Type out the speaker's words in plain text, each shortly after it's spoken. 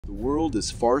The world is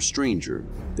far stranger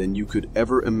than you could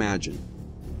ever imagine.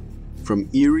 From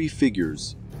eerie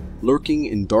figures lurking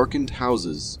in darkened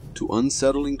houses to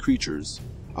unsettling creatures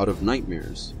out of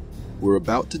nightmares, we're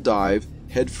about to dive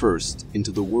headfirst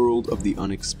into the world of the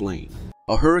unexplained.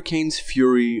 A hurricane's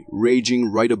fury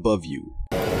raging right above you.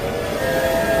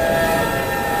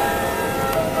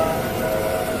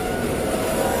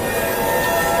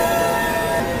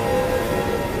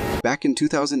 Back in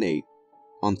 2008,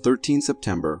 on 13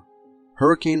 September,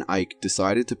 Hurricane Ike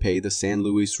decided to pay the San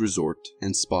Luis Resort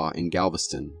and Spa in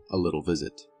Galveston a little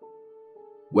visit.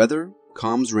 Weather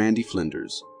calms Randy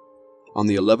Flinders, on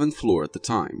the 11th floor at the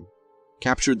time,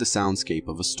 captured the soundscape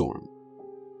of a storm.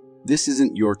 This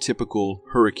isn't your typical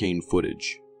hurricane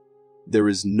footage. There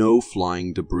is no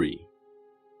flying debris.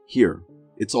 Here,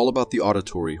 it's all about the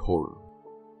auditory horror.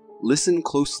 Listen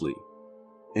closely.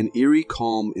 An eerie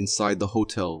calm inside the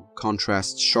hotel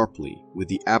contrasts sharply with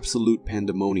the absolute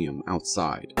pandemonium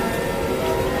outside.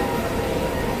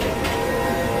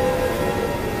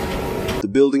 The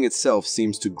building itself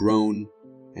seems to groan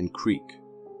and creak,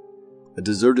 a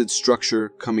deserted structure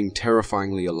coming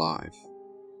terrifyingly alive.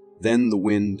 Then the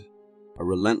wind, a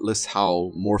relentless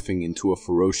howl morphing into a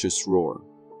ferocious roar.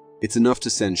 It's enough to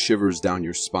send shivers down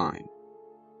your spine.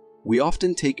 We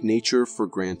often take nature for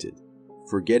granted,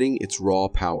 forgetting its raw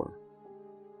power.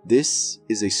 This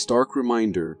is a stark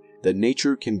reminder that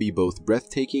nature can be both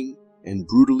breathtaking and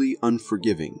brutally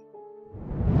unforgiving.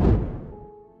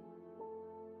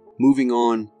 Moving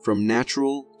on from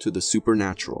natural to the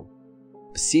supernatural.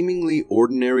 A seemingly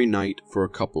ordinary night for a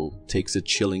couple takes a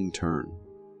chilling turn.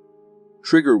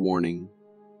 Trigger warning,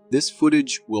 this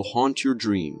footage will haunt your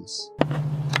dreams. What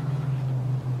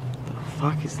the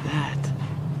fuck is that?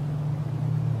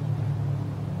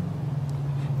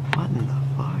 What in the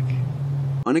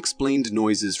fuck? Unexplained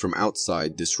noises from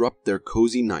outside disrupt their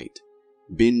cozy night,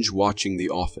 binge watching The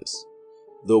Office.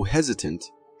 Though hesitant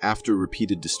after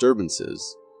repeated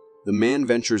disturbances, the man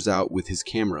ventures out with his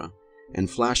camera and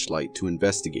flashlight to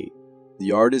investigate. The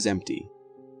yard is empty,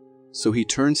 so he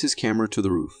turns his camera to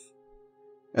the roof.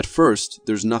 At first,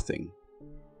 there's nothing,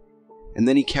 and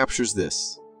then he captures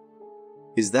this.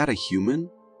 Is that a human?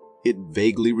 It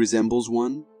vaguely resembles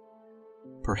one.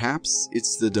 Perhaps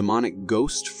it's the demonic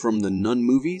ghost from the Nun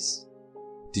movies?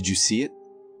 Did you see it?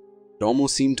 It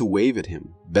almost seemed to wave at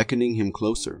him, beckoning him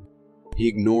closer. He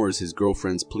ignores his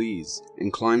girlfriend's pleas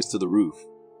and climbs to the roof.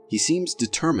 He seems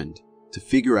determined to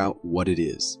figure out what it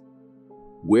is.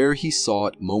 Where he saw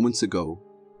it moments ago,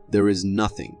 there is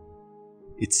nothing.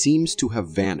 It seems to have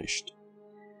vanished.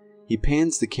 He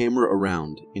pans the camera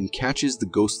around and catches the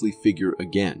ghostly figure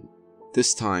again.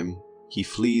 This time, he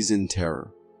flees in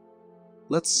terror.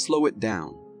 Let's slow it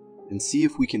down and see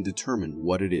if we can determine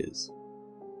what it is.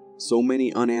 So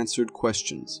many unanswered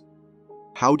questions.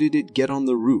 How did it get on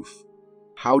the roof?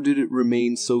 How did it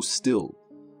remain so still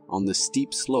on the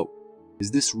steep slope?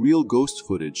 Is this real ghost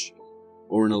footage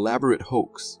or an elaborate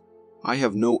hoax? I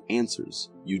have no answers,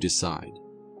 you decide.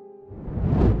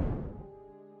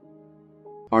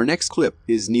 Our next clip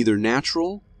is neither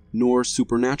natural nor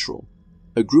supernatural.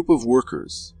 A group of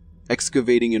workers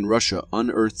excavating in Russia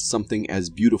unearthed something as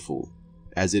beautiful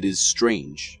as it is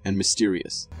strange and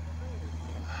mysterious.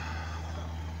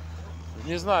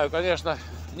 Не знаю, конечно,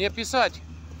 не описать.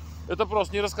 Это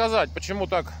просто не рассказать, почему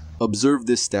так. Observe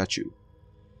this statue.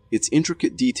 Its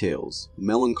intricate details,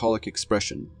 melancholic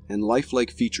expression, and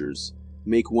lifelike features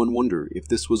make one wonder if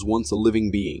this was once a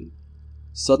living being,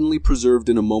 suddenly preserved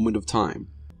in a moment of time.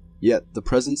 Yet the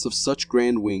presence of such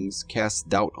grand wings casts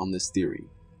doubt on this theory.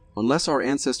 Unless our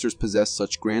ancestors possessed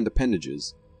such grand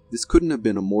appendages, this couldn't have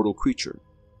been a mortal creature.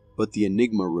 But the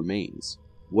enigma remains.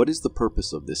 What is the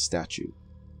purpose of this statue?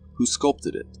 Who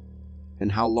sculpted it?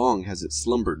 And how long has it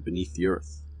slumbered beneath the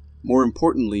earth? More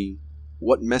importantly,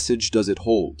 what message does it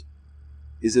hold?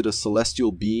 Is it a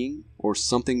celestial being or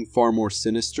something far more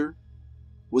sinister?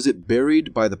 Was it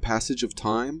buried by the passage of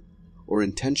time or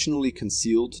intentionally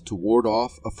concealed to ward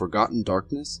off a forgotten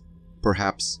darkness?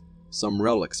 Perhaps some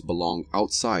relics belong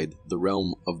outside the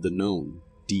realm of the known,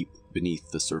 deep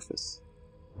beneath the surface.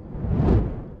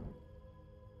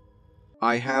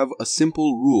 I have a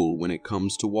simple rule when it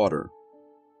comes to water.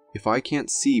 If I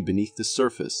can't see beneath the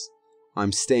surface,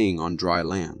 I'm staying on dry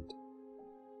land.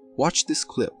 Watch this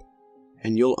clip,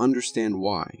 and you'll understand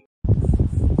why.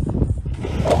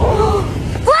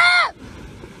 Flip!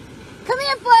 Come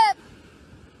here, Flip!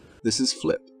 This is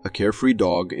Flip, a carefree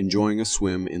dog enjoying a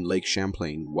swim in Lake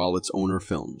Champlain while its owner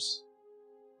films.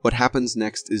 What happens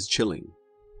next is chilling.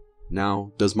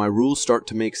 Now, does my rule start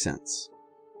to make sense?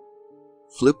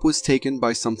 Flip was taken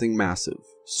by something massive,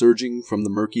 surging from the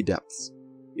murky depths.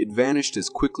 It vanished as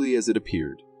quickly as it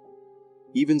appeared,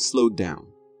 even slowed down.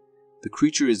 The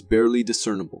creature is barely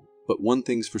discernible, but one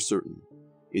thing's for certain.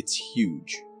 It's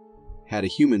huge. Had a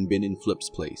human been in Flip's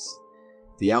place,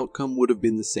 the outcome would have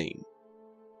been the same.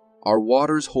 Our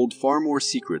waters hold far more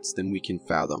secrets than we can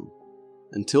fathom.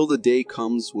 Until the day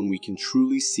comes when we can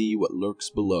truly see what lurks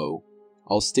below,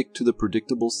 I'll stick to the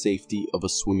predictable safety of a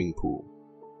swimming pool.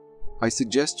 I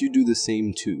suggest you do the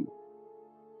same too.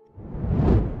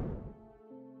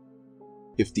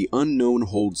 If the unknown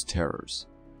holds terrors,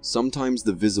 sometimes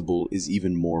the visible is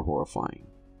even more horrifying.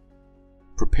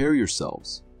 Prepare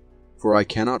yourselves, for I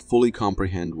cannot fully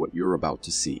comprehend what you're about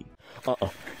to see. Go!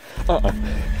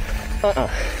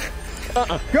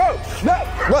 No!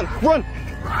 Run!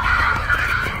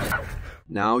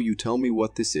 Now you tell me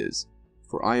what this is,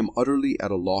 for I am utterly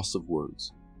at a loss of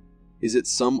words. Is it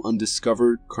some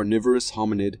undiscovered carnivorous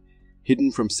hominid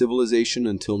hidden from civilization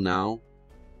until now?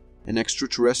 An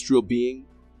extraterrestrial being?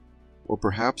 Or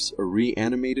perhaps a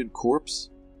reanimated corpse?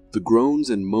 The groans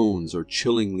and moans are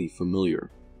chillingly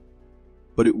familiar.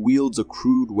 But it wields a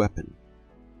crude weapon,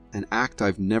 an act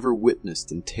I've never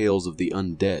witnessed in tales of the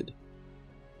undead.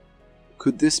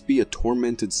 Could this be a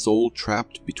tormented soul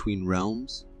trapped between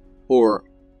realms? Or,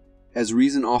 as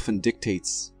reason often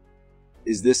dictates,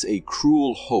 is this a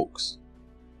cruel hoax?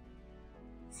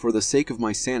 For the sake of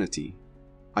my sanity,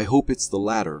 I hope it's the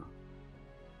latter.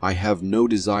 I have no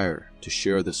desire to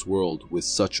share this world with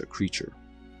such a creature.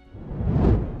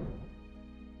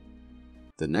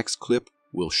 The next clip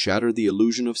will shatter the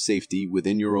illusion of safety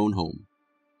within your own home.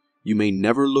 You may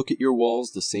never look at your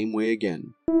walls the same way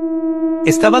again.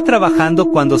 Estaba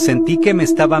trabajando cuando sentí que me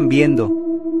estaban viendo.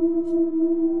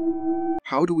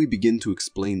 How do we begin to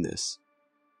explain this?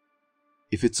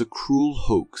 If it's a cruel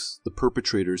hoax, the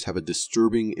perpetrators have a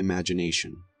disturbing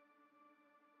imagination.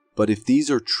 But if these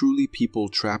are truly people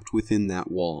trapped within that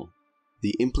wall,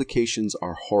 the implications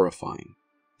are horrifying.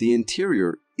 The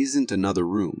interior isn't another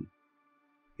room.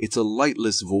 It's a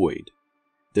lightless void.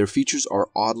 Their features are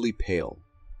oddly pale,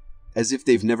 as if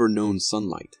they've never known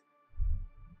sunlight.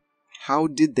 How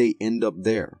did they end up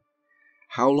there?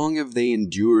 How long have they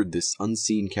endured this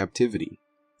unseen captivity?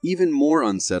 Even more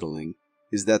unsettling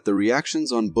is that the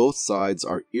reactions on both sides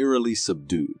are eerily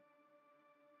subdued.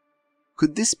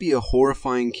 Could this be a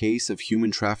horrifying case of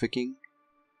human trafficking?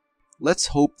 Let's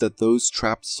hope that those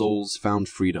trapped souls found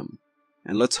freedom,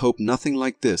 and let's hope nothing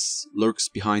like this lurks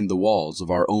behind the walls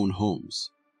of our own homes.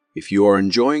 If you are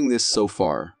enjoying this so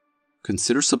far,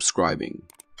 consider subscribing.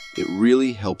 It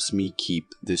really helps me keep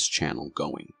this channel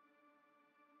going.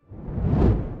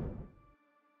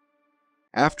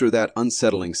 After that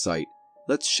unsettling sight,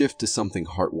 let's shift to something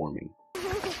heartwarming.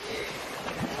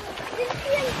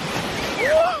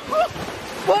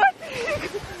 What?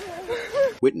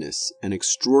 Witness an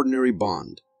extraordinary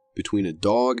bond between a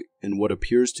dog and what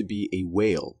appears to be a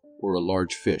whale or a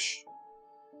large fish.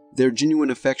 Their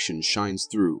genuine affection shines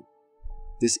through.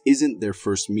 This isn't their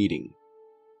first meeting.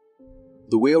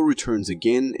 The whale returns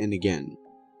again and again,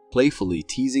 playfully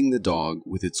teasing the dog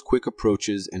with its quick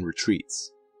approaches and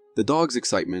retreats. The dog's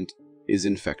excitement is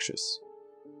infectious.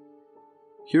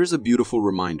 Here's a beautiful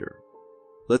reminder.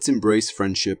 Let's embrace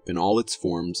friendship in all its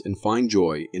forms and find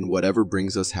joy in whatever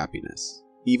brings us happiness,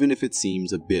 even if it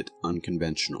seems a bit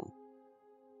unconventional.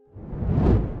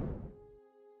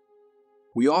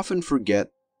 We often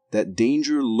forget that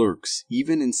danger lurks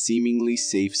even in seemingly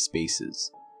safe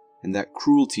spaces, and that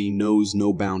cruelty knows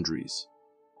no boundaries.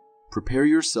 Prepare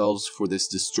yourselves for this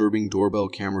disturbing doorbell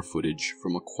camera footage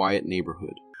from a quiet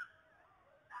neighborhood.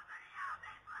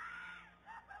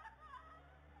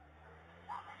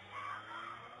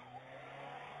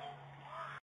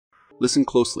 Listen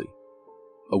closely.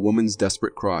 A woman's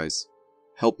desperate cries,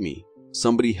 "Help me!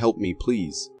 Somebody help me,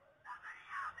 please!"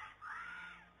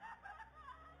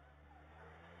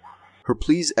 Her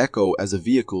pleas echo as a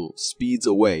vehicle speeds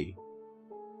away.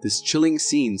 This chilling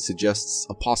scene suggests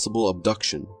a possible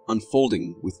abduction,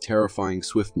 unfolding with terrifying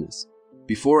swiftness.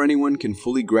 Before anyone can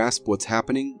fully grasp what's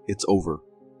happening, it's over.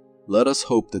 Let us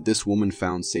hope that this woman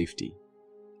found safety.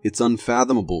 It's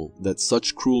unfathomable that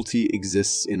such cruelty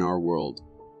exists in our world.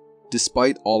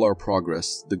 Despite all our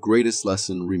progress, the greatest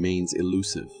lesson remains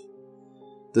elusive.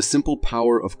 The simple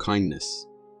power of kindness.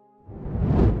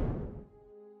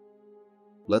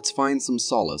 Let's find some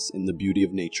solace in the beauty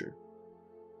of nature.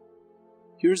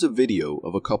 Here's a video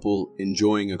of a couple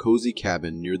enjoying a cozy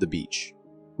cabin near the beach,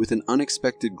 with an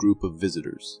unexpected group of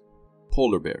visitors,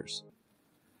 polar bears.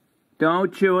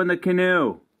 Don't chew in the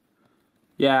canoe.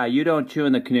 Yeah, you don't chew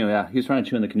in the canoe. Yeah, he's trying to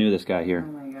chew in the canoe, this guy here.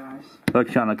 Oh my gosh. Look,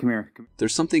 Shauna, come here.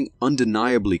 There's something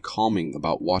undeniably calming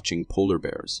about watching polar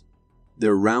bears.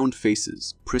 Their round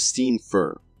faces, pristine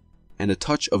fur, and a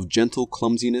touch of gentle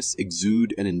clumsiness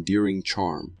exude an endearing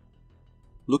charm.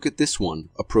 Look at this one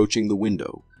approaching the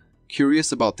window,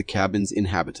 curious about the cabin's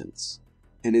inhabitants.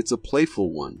 And it's a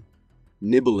playful one,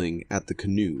 nibbling at the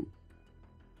canoe.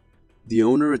 The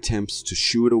owner attempts to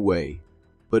shoo it away,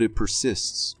 but it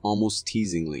persists almost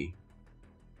teasingly.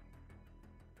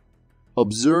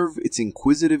 Observe its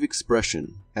inquisitive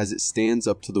expression as it stands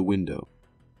up to the window.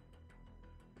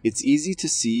 It's easy to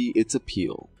see its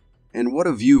appeal. And what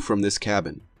a view from this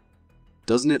cabin!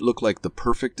 Doesn't it look like the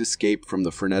perfect escape from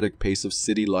the frenetic pace of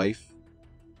city life?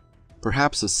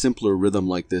 Perhaps a simpler rhythm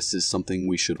like this is something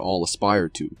we should all aspire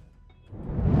to.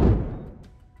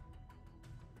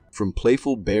 From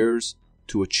playful bears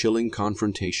to a chilling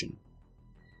confrontation.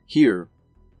 Here,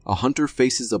 a hunter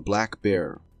faces a black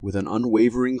bear with an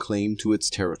unwavering claim to its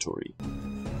territory.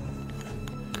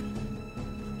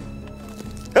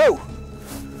 Oh!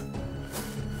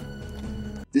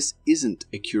 This isn't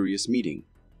a curious meeting,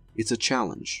 it's a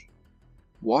challenge.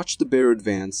 Watch the bear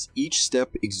advance, each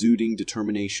step exuding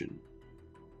determination.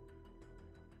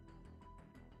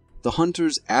 The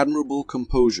hunter's admirable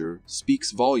composure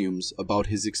speaks volumes about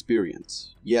his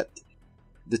experience, yet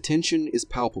the tension is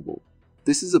palpable.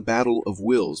 This is a battle of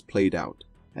wills played out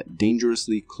at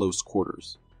dangerously close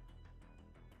quarters.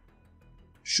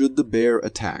 Should the bear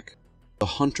attack, the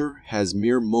hunter has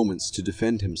mere moments to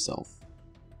defend himself,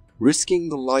 risking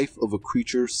the life of a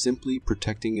creature simply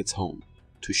protecting its home.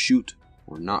 To shoot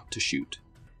or not to shoot,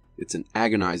 it's an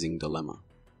agonizing dilemma.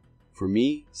 For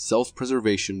me,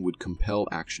 self-preservation would compel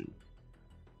action.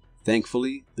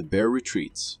 Thankfully, the bear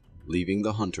retreats, leaving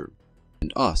the hunter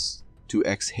and us to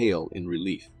exhale in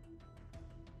relief.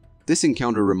 This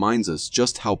encounter reminds us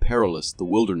just how perilous the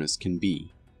wilderness can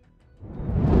be.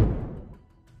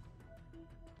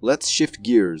 Let's shift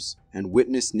gears and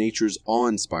witness nature's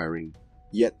awe-inspiring,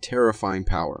 yet terrifying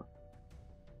power.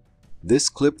 This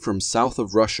clip from south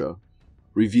of Russia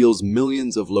reveals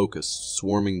millions of locusts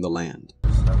swarming the land.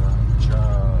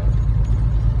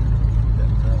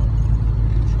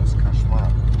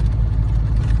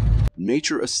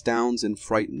 Nature astounds and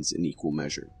frightens in equal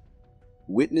measure.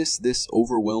 Witness this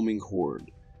overwhelming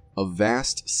horde, a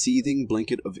vast, seething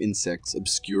blanket of insects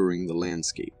obscuring the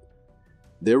landscape.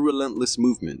 Their relentless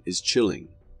movement is chilling,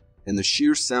 and the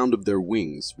sheer sound of their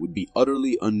wings would be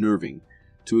utterly unnerving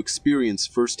to experience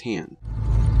firsthand.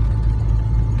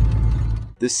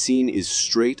 This scene is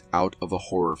straight out of a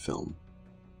horror film.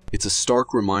 It's a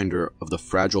stark reminder of the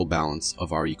fragile balance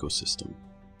of our ecosystem.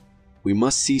 We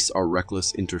must cease our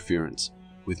reckless interference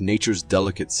with nature's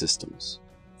delicate systems,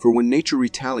 for when nature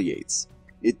retaliates,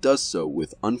 it does so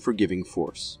with unforgiving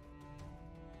force.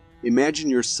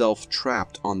 Imagine yourself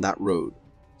trapped on that road,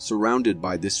 surrounded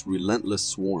by this relentless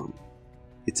swarm.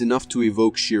 It's enough to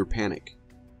evoke sheer panic.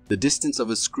 The distance of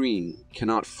a screen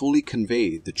cannot fully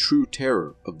convey the true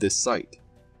terror of this sight.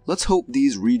 Let's hope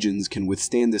these regions can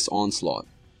withstand this onslaught,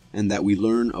 and that we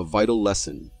learn a vital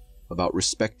lesson about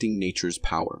respecting nature's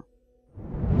power.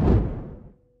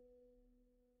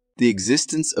 The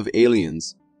existence of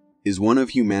aliens is one of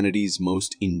humanity's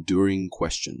most enduring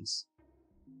questions.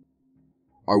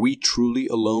 Are we truly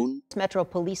alone? Metro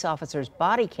police officer's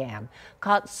body cam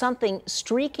caught something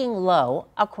streaking low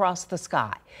across the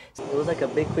sky. It was like a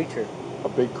big creature. A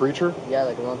big creature? Yeah,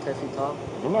 like around 10 feet tall.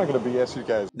 I'm not going to BS you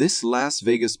guys. This Las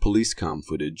Vegas police comm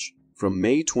footage from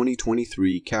May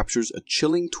 2023 captures a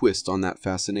chilling twist on that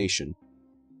fascination.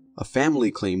 A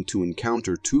family claimed to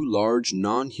encounter two large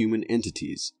non-human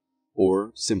entities,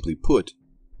 or simply put,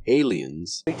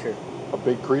 aliens, Creature. A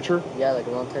big creature? Yeah, like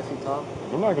around 10 feet tall.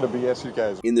 I'm not going to BS you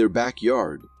guys. in their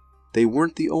backyard. They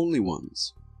weren't the only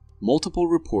ones. Multiple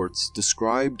reports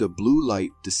described a blue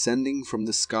light descending from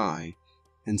the sky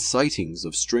and sightings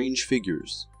of strange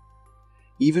figures.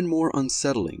 Even more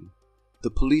unsettling, the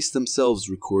police themselves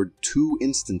record 2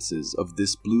 instances of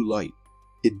this blue light.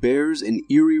 It bears an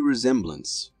eerie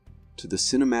resemblance to the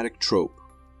cinematic trope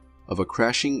of a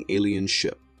crashing alien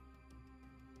ship.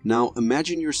 Now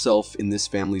imagine yourself in this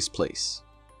family's place.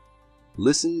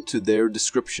 Listen to their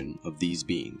description of these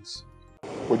beings.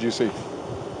 What'd you see?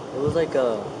 It was like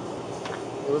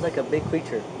a big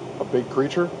creature. A big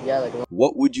creature? Yeah, like around...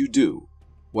 What would you do?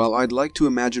 Well, I'd like to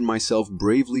imagine myself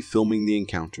bravely filming the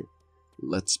encounter.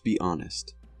 Let's be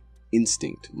honest.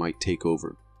 Instinct might take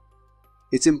over.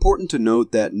 It's important to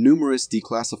note that numerous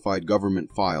declassified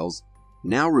government files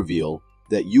now reveal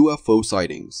that UFO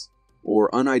sightings,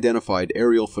 or unidentified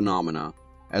aerial phenomena,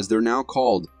 as they're now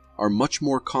called, are much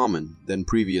more common than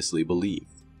previously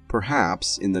believed.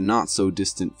 Perhaps in the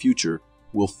not-so-distant future,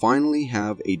 we'll finally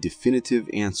have a definitive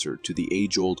answer to the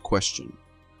age-old question.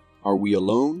 Are we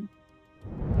alone,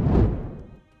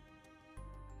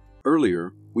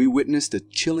 Earlier, we witnessed a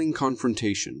chilling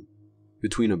confrontation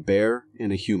between a bear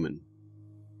and a human.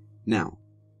 Now,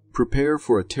 prepare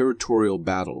for a territorial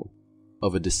battle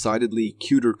of a decidedly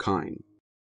cuter kind.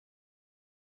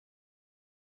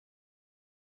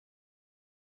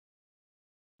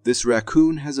 This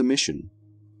raccoon has a mission.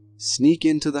 Sneak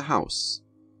into the house.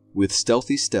 With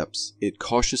stealthy steps, it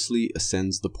cautiously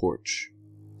ascends the porch,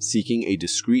 seeking a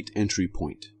discreet entry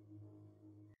point.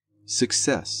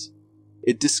 Success.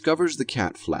 It discovers the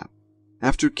cat flap.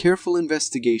 After careful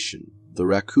investigation, the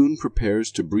raccoon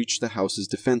prepares to breach the house's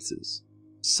defenses.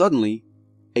 Suddenly,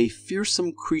 a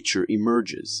fearsome creature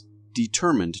emerges,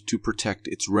 determined to protect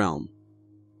its realm.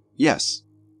 Yes,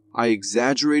 I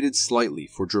exaggerated slightly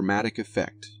for dramatic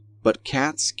effect, but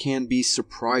cats can be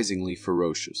surprisingly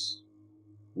ferocious.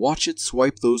 Watch it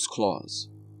swipe those claws,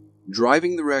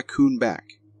 driving the raccoon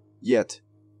back. Yet,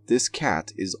 this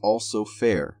cat is also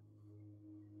fair.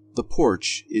 The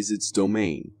porch is its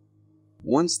domain.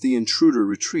 Once the intruder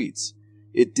retreats,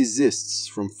 it desists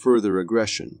from further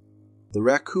aggression. The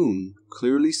raccoon,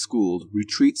 clearly schooled,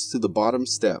 retreats to the bottom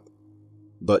step.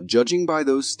 But judging by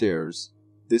those stares,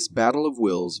 this battle of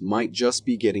wills might just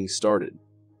be getting started.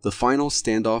 The final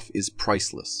standoff is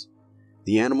priceless.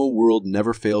 The animal world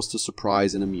never fails to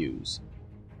surprise and amuse.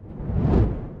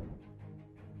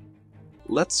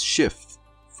 Let's shift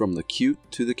from the cute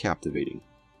to the captivating.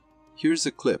 Here's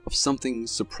a clip of something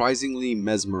surprisingly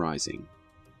mesmerizing.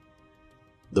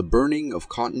 The burning of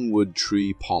cottonwood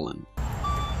tree pollen.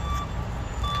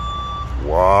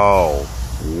 Wow.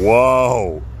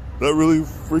 Wow. That really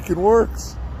freaking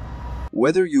works.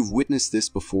 Whether you've witnessed this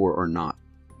before or not,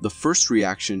 the first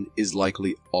reaction is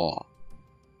likely awe.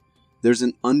 There's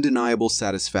an undeniable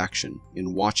satisfaction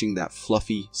in watching that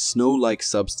fluffy, snow-like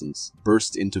substance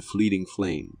burst into fleeting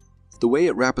flame. The way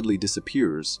it rapidly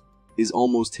disappears is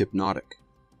almost hypnotic.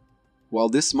 While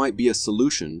this might be a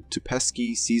solution to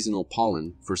pesky seasonal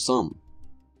pollen for some,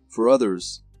 for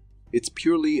others, it's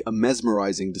purely a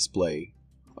mesmerizing display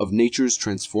of nature's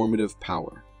transformative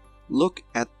power. Look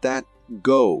at that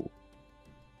go!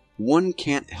 One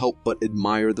can't help but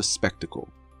admire the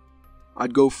spectacle.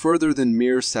 I'd go further than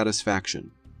mere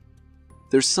satisfaction.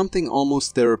 There's something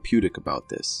almost therapeutic about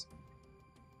this.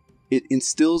 It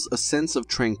instills a sense of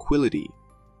tranquility,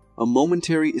 a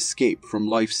momentary escape from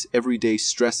life's everyday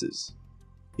stresses.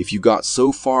 If you got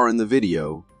so far in the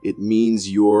video, it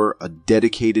means you're a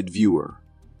dedicated viewer.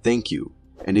 Thank you.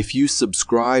 And if you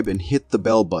subscribe and hit the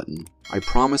bell button, I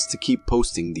promise to keep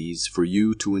posting these for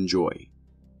you to enjoy.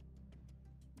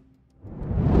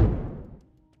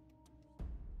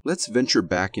 Let's venture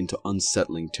back into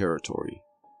unsettling territory.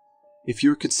 If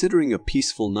you're considering a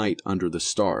peaceful night under the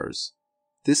stars,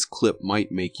 this clip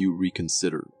might make you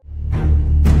reconsider.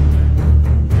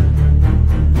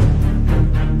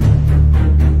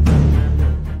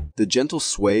 The gentle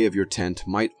sway of your tent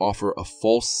might offer a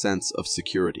false sense of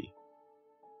security.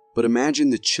 But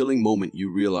imagine the chilling moment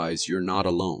you realize you're not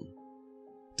alone.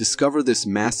 Discover this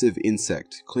massive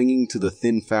insect clinging to the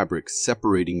thin fabric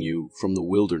separating you from the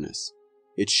wilderness.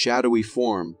 Its shadowy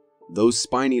form, those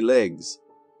spiny legs,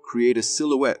 create a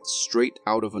silhouette straight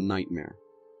out of a nightmare.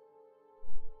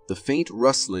 The faint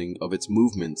rustling of its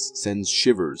movements sends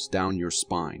shivers down your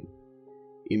spine.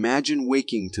 Imagine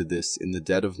waking to this in the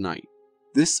dead of night.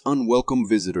 This unwelcome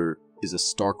visitor is a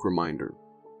stark reminder.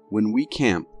 When we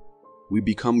camp, we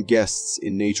become guests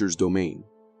in nature's domain,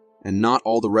 and not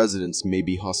all the residents may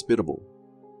be hospitable.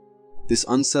 This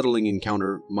unsettling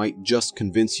encounter might just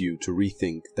convince you to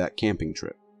rethink that camping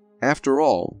trip. After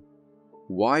all,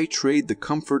 why trade the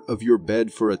comfort of your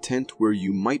bed for a tent where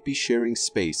you might be sharing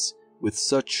space with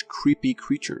such creepy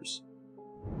creatures?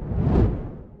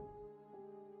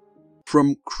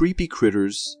 From creepy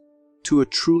critters to a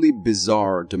truly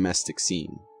bizarre domestic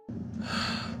scene.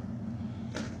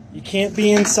 You can't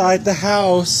be inside the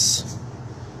house.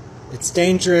 It's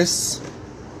dangerous.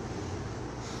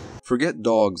 Forget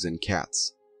dogs and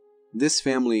cats. This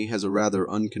family has a rather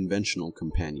unconventional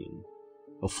companion,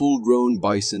 a full-grown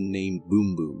bison named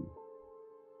Boom Boom.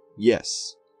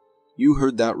 Yes, you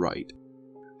heard that right.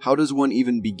 How does one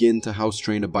even begin to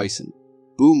house-train a bison?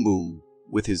 Boom Boom,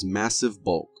 with his massive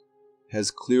bulk, has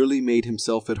clearly made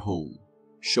himself at home,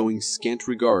 showing scant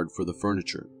regard for the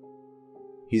furniture.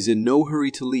 He's in no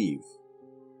hurry to leave.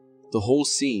 The whole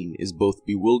scene is both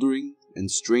bewildering and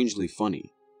strangely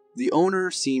funny. The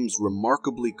owner seems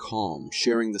remarkably calm,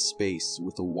 sharing the space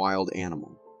with a wild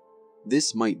animal.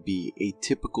 This might be a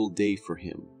typical day for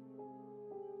him.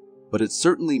 But it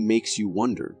certainly makes you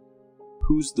wonder,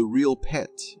 who's the real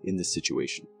pet in this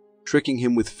situation? Tricking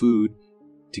him with food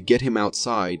to get him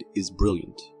outside is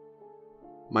brilliant.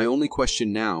 My only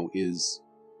question now is,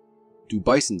 do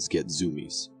bisons get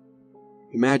zoomies?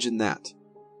 Imagine that.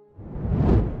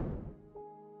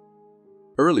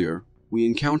 Earlier, we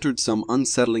encountered some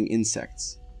unsettling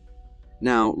insects.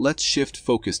 Now, let's shift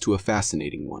focus to a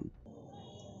fascinating one.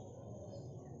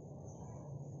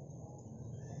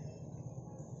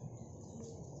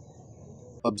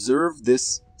 Observe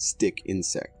this stick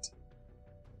insect.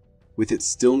 With its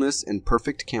stillness and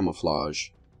perfect camouflage,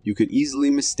 you could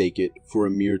easily mistake it for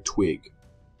a mere twig.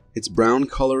 Its brown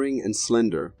coloring and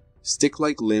slender,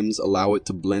 stick-like limbs allow it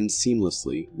to blend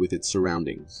seamlessly with its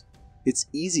surroundings. It's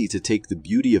easy to take the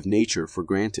beauty of nature for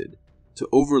granted, to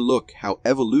overlook how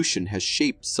evolution has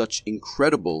shaped such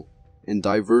incredible and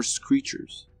diverse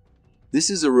creatures.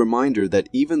 This is a reminder that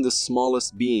even the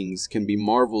smallest beings can be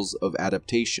marvels of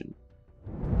adaptation.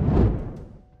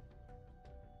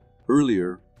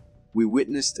 Earlier, we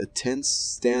witnessed a tense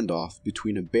standoff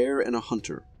between a bear and a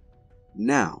hunter.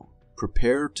 Now,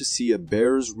 prepare to see a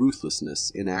bear's ruthlessness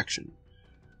in action,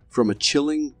 from a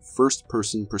chilling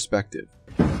first-person perspective.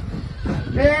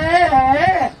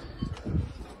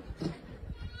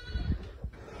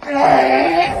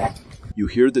 You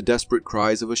hear the desperate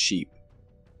cries of a sheep.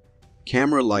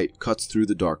 Camera light cuts through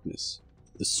the darkness.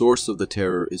 The source of the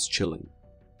terror is chilling.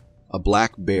 A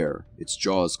black bear, its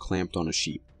jaws clamped on a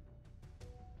sheep.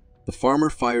 The farmer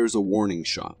fires a warning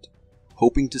shot,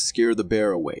 hoping to scare the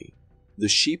bear away. The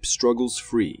sheep struggles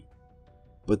free,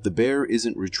 but the bear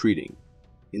isn't retreating.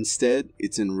 Instead,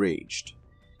 it's enraged.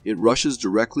 It rushes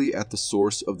directly at the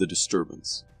source of the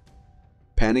disturbance.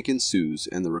 Panic ensues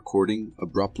and the recording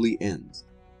abruptly ends.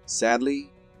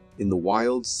 Sadly, in the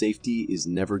wild, safety is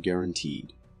never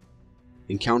guaranteed.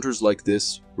 Encounters like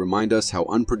this remind us how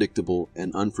unpredictable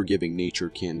and unforgiving nature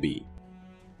can be.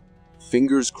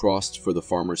 Fingers crossed for the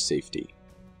farmer's safety.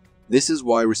 This is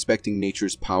why respecting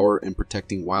nature's power and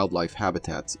protecting wildlife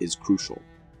habitats is crucial.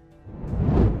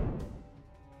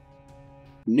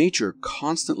 Nature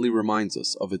constantly reminds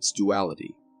us of its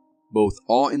duality, both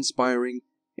awe-inspiring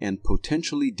and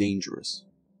potentially dangerous.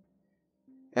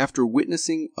 After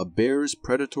witnessing a bear's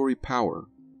predatory power,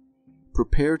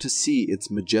 prepare to see its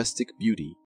majestic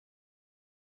beauty.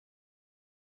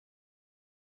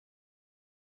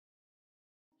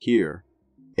 Here,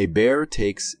 a bear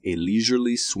takes a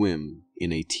leisurely swim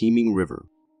in a teeming river.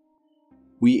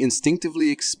 We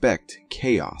instinctively expect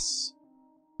chaos,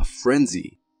 a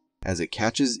frenzy, as it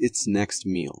catches its next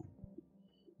meal.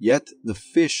 Yet the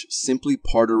fish simply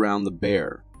part around the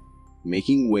bear,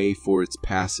 making way for its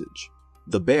passage.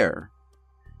 The bear,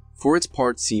 for its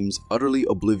part, seems utterly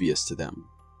oblivious to them.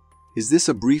 Is this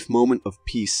a brief moment of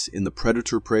peace in the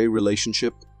predator-prey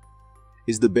relationship?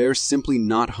 Is the bear simply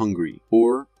not hungry,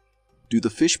 or do the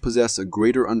fish possess a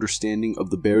greater understanding of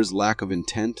the bear's lack of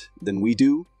intent than we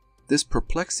do? This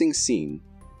perplexing scene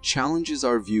challenges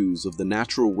our views of the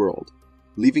natural world,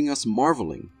 leaving us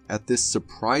marveling at this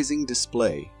surprising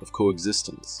display of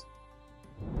coexistence.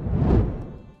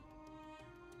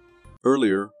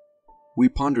 Earlier, we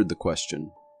pondered the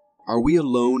question, are we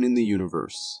alone in the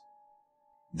universe?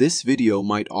 This video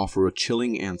might offer a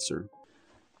chilling answer.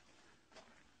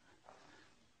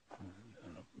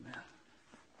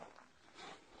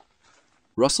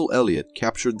 Russell Elliott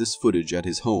captured this footage at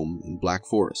his home in Black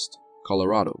Forest,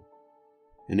 Colorado,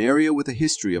 an area with a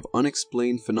history of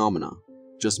unexplained phenomena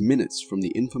just minutes from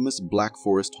the infamous Black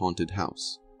Forest haunted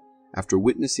house. After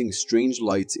witnessing strange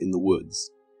lights in the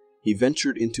woods, he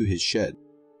ventured into his shed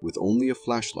with only a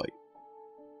flashlight.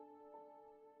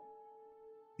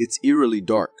 It's eerily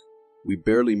dark. We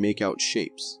barely make out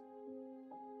shapes.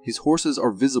 His horses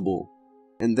are visible,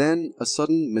 and then a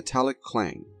sudden metallic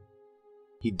clang.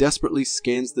 He desperately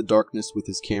scans the darkness with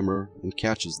his camera and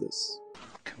catches this.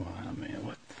 Come on, man,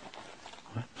 what?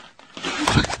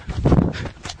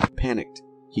 Panicked,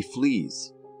 he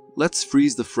flees. Let's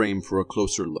freeze the frame for a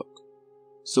closer look.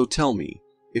 So tell me,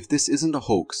 if this isn't a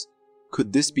hoax,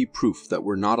 could this be proof that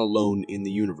we're not alone in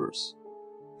the universe?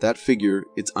 That figure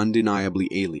is undeniably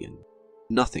alien.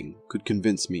 Nothing could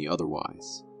convince me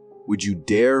otherwise. Would you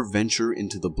dare venture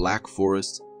into the Black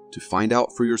Forest to find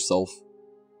out for yourself?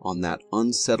 On that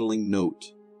unsettling note,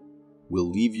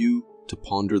 we'll leave you to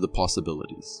ponder the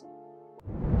possibilities.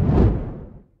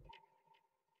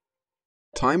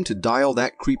 Time to dial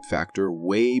that creep factor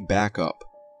way back up.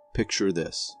 Picture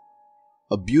this.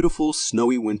 A beautiful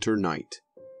snowy winter night.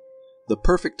 The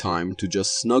perfect time to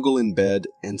just snuggle in bed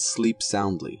and sleep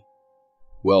soundly.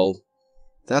 Well,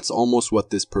 that's almost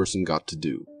what this person got to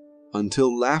do.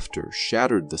 Until laughter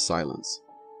shattered the silence,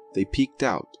 they peeked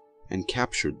out and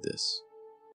captured this.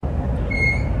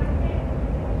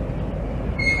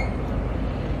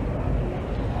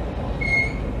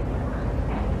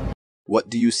 What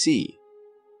do you see?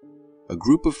 A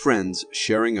group of friends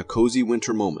sharing a cozy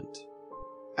winter moment.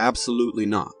 Absolutely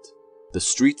not. The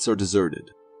streets are deserted,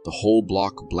 the whole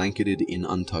block blanketed in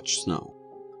untouched snow.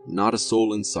 Not a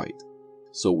soul in sight.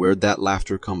 So where'd that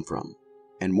laughter come from?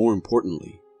 And more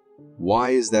importantly, why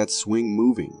is that swing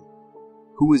moving?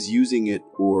 Who is using it,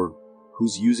 or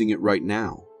who's using it right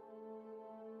now?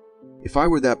 If I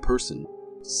were that person,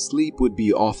 sleep would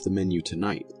be off the menu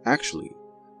tonight. Actually,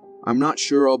 I'm not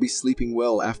sure I'll be sleeping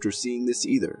well after seeing this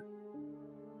either.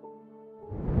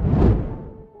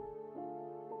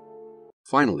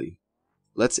 Finally,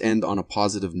 let's end on a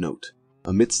positive note.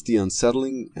 Amidst the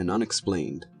unsettling and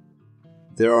unexplained,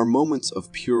 there are moments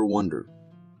of pure wonder.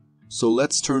 So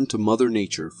let's turn to Mother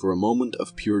Nature for a moment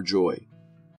of pure joy.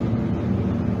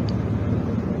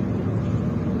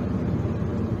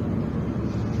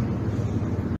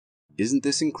 Isn't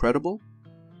this incredible?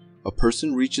 A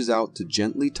person reaches out to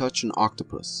gently touch an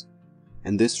octopus,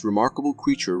 and this remarkable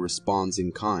creature responds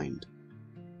in kind.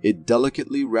 It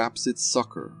delicately wraps its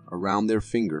sucker around their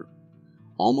finger,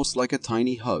 almost like a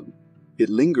tiny hug. It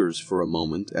lingers for a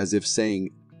moment as if saying,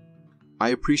 "I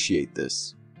appreciate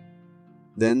this."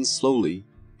 Then slowly,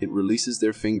 it releases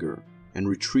their finger and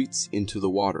retreats into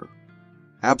the water.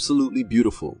 Absolutely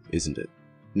beautiful, isn't it?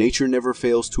 Nature never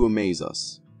fails to amaze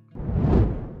us.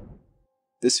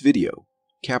 This video,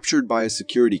 captured by a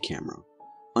security camera,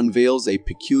 unveils a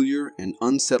peculiar and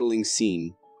unsettling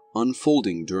scene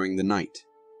unfolding during the night.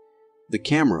 The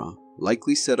camera,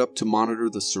 likely set up to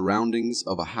monitor the surroundings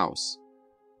of a house,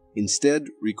 instead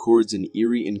records an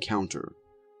eerie encounter.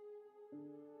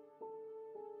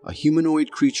 A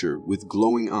humanoid creature with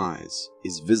glowing eyes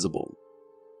is visible.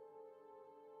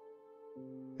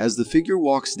 As the figure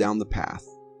walks down the path,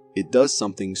 it does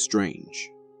something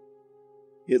strange.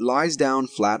 It lies down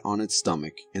flat on its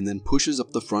stomach and then pushes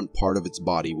up the front part of its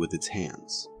body with its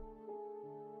hands.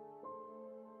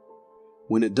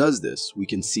 When it does this, we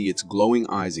can see its glowing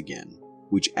eyes again,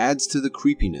 which adds to the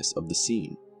creepiness of the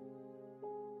scene.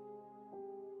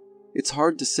 It's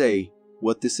hard to say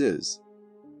what this is.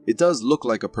 It does look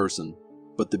like a person,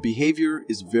 but the behavior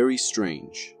is very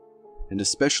strange, and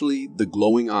especially the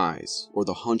glowing eyes or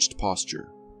the hunched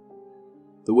posture.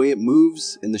 The way it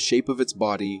moves and the shape of its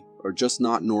body are just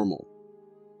not normal.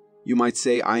 You might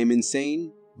say I am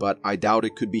insane, but I doubt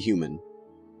it could be human.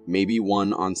 Maybe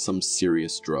one on some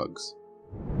serious drugs.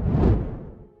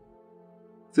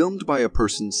 Filmed by a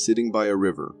person sitting by a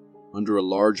river under a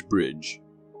large bridge,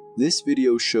 this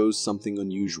video shows something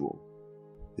unusual.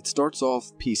 It starts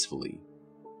off peacefully,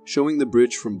 showing the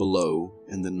bridge from below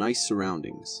and the nice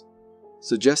surroundings,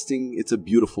 suggesting it's a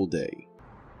beautiful day.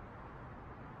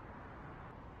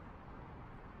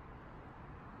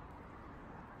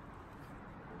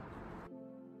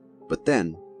 But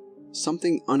then,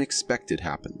 something unexpected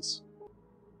happens.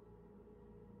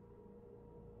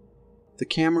 The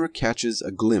camera catches a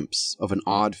glimpse of an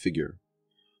odd figure,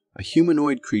 a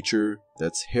humanoid creature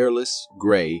that's hairless,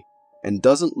 gray, and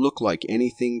doesn't look like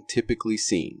anything typically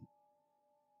seen.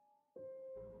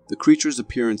 The creature's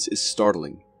appearance is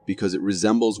startling because it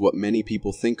resembles what many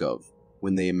people think of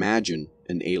when they imagine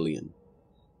an alien.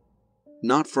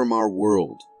 Not from our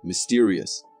world,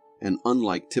 mysterious, and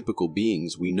unlike typical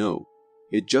beings we know.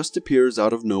 It just appears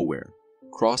out of nowhere,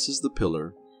 crosses the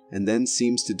pillar, and then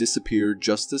seems to disappear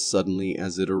just as suddenly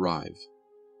as it arrived.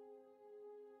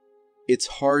 It's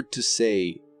hard to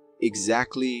say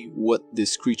exactly what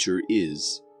this creature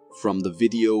is from the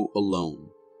video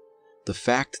alone. The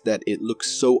fact that it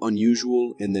looks so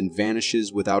unusual and then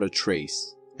vanishes without a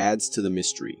trace adds to the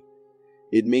mystery.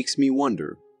 It makes me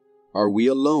wonder, are we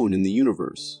alone in the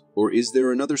universe, or is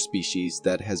there another species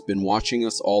that has been watching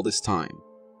us all this time,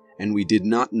 and we did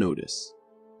not notice,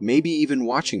 maybe even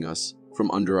watching us from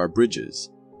under our bridges?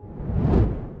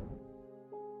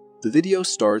 The video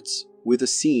starts with a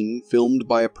scene filmed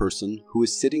by a person who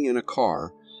is sitting in a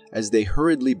car as they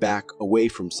hurriedly back away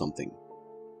from something.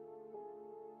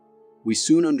 We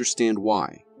soon understand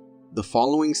why. The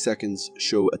following seconds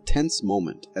show a tense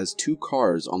moment as two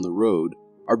cars on the road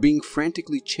are being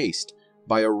frantically chased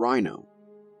by a rhino.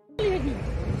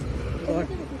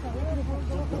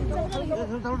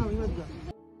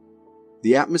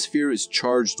 The atmosphere is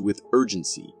charged with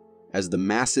urgency as the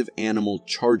massive animal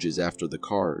charges after the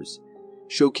cars,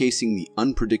 showcasing the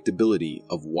unpredictability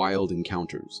of wild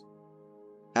encounters.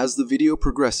 As the video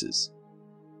progresses,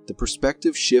 the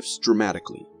perspective shifts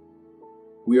dramatically.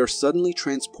 We are suddenly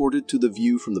transported to the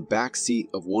view from the back seat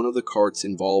of one of the carts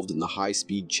involved in the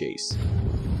high-speed chase.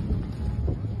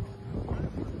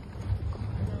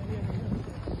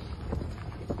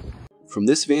 From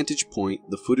this vantage point,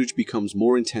 the footage becomes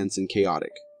more intense and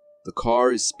chaotic. The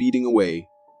car is speeding away,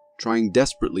 trying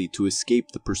desperately to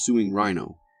escape the pursuing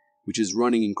rhino, which is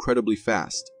running incredibly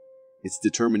fast, its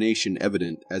determination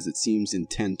evident as it seems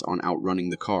intent on outrunning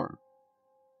the car.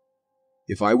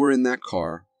 If I were in that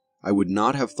car, I would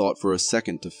not have thought for a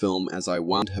second to film, as I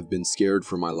would have been scared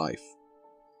for my life.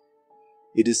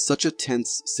 It is such a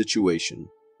tense situation,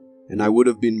 and I would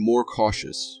have been more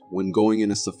cautious when going in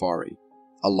a safari.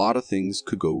 A lot of things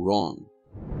could go wrong.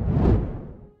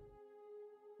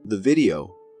 The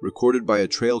video, recorded by a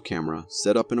trail camera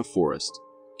set up in a forest,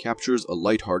 captures a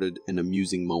lighthearted and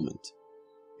amusing moment.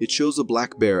 It shows a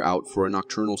black bear out for a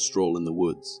nocturnal stroll in the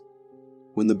woods.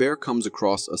 When the bear comes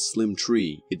across a slim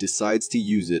tree, it decides to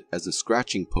use it as a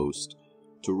scratching post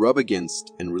to rub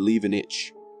against and relieve an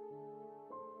itch.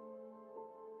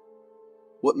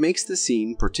 What makes the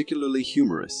scene particularly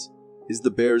humorous is the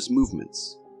bear's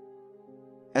movements.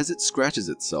 As it scratches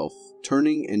itself,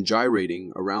 turning and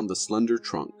gyrating around the slender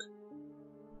trunk,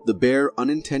 the bear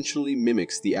unintentionally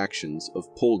mimics the actions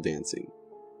of pole dancing.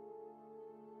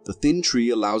 The thin tree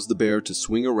allows the bear to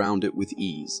swing around it with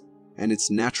ease, and its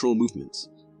natural movements,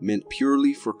 meant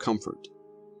purely for comfort,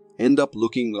 end up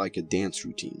looking like a dance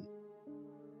routine.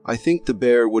 I think the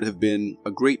bear would have been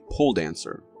a great pole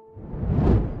dancer.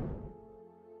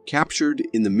 Captured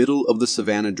in the middle of the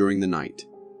savannah during the night,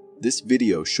 this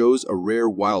video shows a rare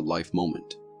wildlife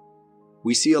moment.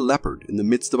 We see a leopard in the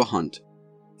midst of a hunt,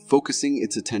 focusing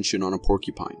its attention on a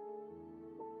porcupine.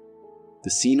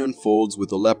 The scene unfolds with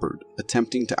the leopard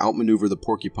attempting to outmaneuver the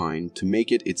porcupine to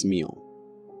make it its meal.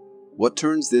 What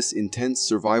turns this intense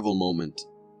survival moment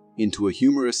into a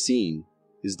humorous scene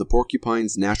is the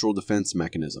porcupine's natural defense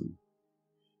mechanism.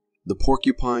 The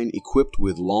porcupine, equipped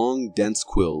with long, dense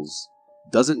quills,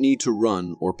 doesn't need to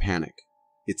run or panic.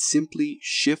 It simply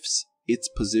shifts its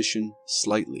position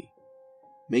slightly,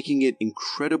 making it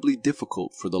incredibly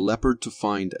difficult for the leopard to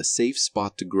find a safe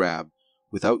spot to grab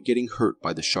without getting hurt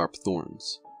by the sharp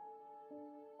thorns.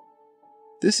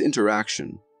 This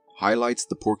interaction highlights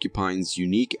the porcupine's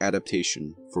unique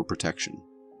adaptation for protection.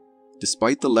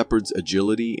 Despite the leopard's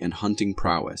agility and hunting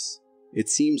prowess, it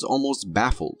seems almost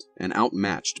baffled and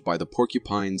outmatched by the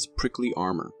porcupine's prickly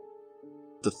armor.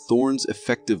 The thorns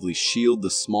effectively shield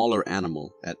the smaller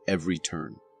animal at every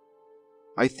turn.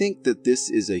 I think that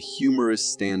this is a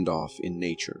humorous standoff in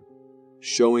nature,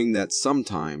 showing that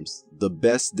sometimes the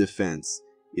best defense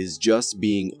is just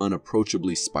being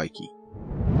unapproachably spiky.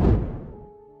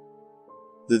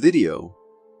 The video,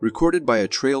 recorded by a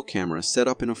trail camera set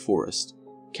up in a forest,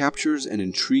 captures an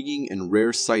intriguing and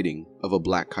rare sighting of a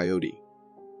black coyote.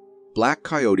 Black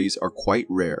coyotes are quite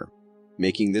rare,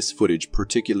 making this footage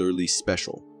particularly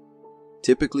special.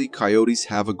 Typically, coyotes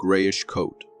have a grayish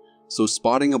coat, so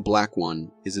spotting a black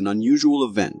one is an unusual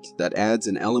event that adds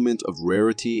an element of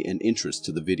rarity and interest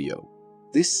to the video.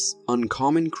 This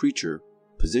uncommon creature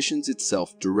positions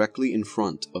itself directly in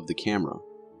front of the camera,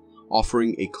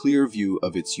 offering a clear view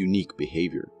of its unique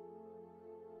behavior.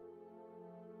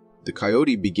 The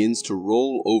coyote begins to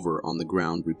roll over on the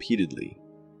ground repeatedly,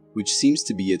 which seems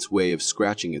to be its way of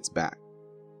scratching its back.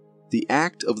 The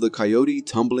act of the coyote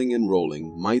tumbling and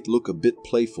rolling might look a bit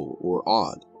playful or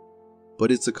odd,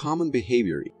 but it's a common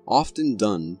behavior often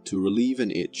done to relieve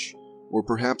an itch or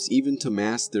perhaps even to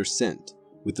mask their scent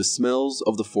with the smells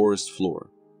of the forest floor.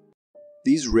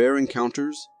 These rare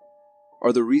encounters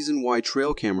are the reason why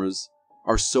trail cameras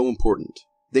are so important.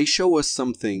 They show us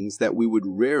some things that we would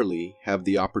rarely have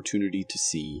the opportunity to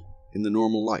see in the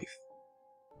normal life.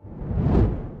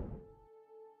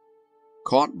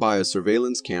 Caught by a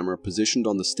surveillance camera positioned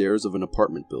on the stairs of an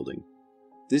apartment building,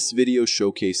 this video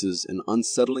showcases an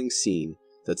unsettling scene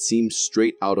that seems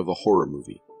straight out of a horror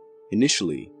movie.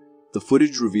 Initially, the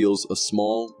footage reveals a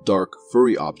small, dark,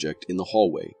 furry object in the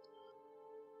hallway,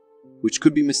 which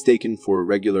could be mistaken for a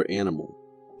regular animal.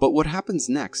 But what happens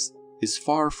next is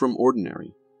far from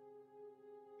ordinary.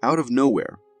 Out of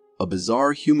nowhere, a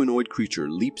bizarre humanoid creature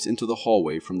leaps into the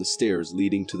hallway from the stairs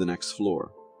leading to the next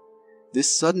floor.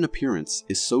 This sudden appearance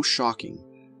is so shocking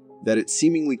that it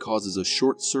seemingly causes a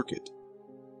short circuit,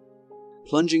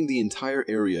 plunging the entire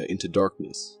area into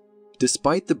darkness.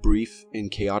 Despite the brief and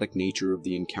chaotic nature of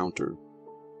the encounter,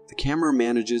 the camera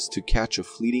manages to catch a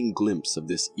fleeting glimpse of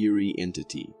this eerie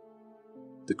entity.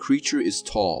 The creature is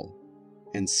tall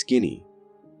and skinny,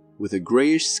 with a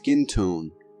grayish skin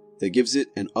tone that gives it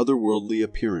an otherworldly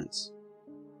appearance.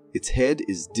 Its head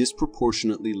is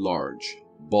disproportionately large,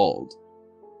 bald,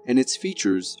 and its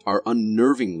features are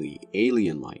unnervingly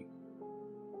alien-like.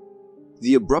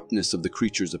 The abruptness of the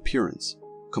creature's appearance,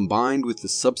 combined with the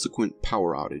subsequent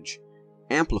power outage,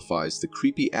 amplifies the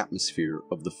creepy atmosphere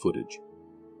of the footage.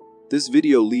 This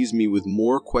video leaves me with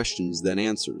more questions than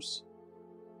answers.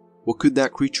 What could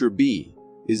that creature be?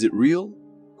 Is it real?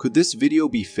 Could this video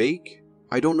be fake?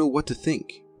 I don't know what to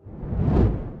think.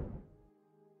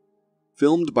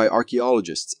 Filmed by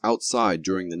archaeologists outside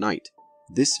during the night,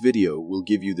 this video will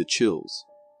give you the chills.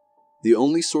 The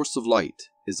only source of light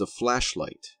is a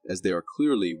flashlight, as they are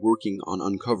clearly working on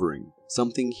uncovering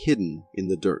something hidden in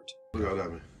the dirt.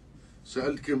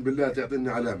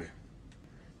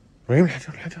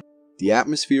 The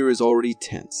atmosphere is already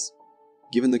tense,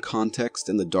 given the context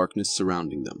and the darkness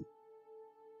surrounding them.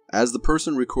 As the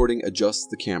person recording adjusts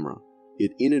the camera,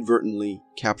 it inadvertently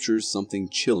captures something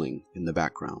chilling in the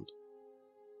background.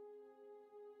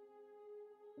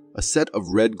 A set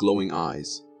of red glowing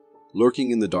eyes, lurking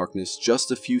in the darkness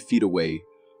just a few feet away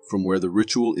from where the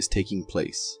ritual is taking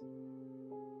place.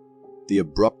 The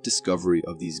abrupt discovery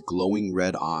of these glowing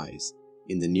red eyes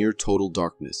in the near total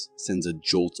darkness sends a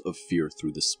jolt of fear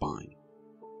through the spine.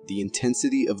 The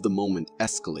intensity of the moment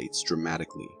escalates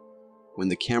dramatically when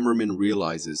the cameraman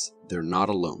realizes they're not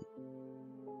alone.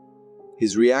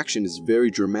 His reaction is very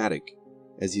dramatic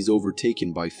as he's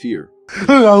overtaken by fear.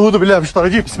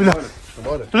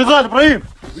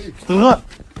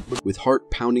 With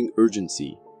heart-pounding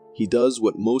urgency, he does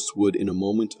what most would in a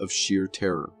moment of sheer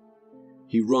terror.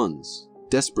 He runs,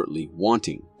 desperately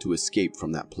wanting to escape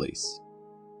from that place.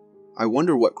 I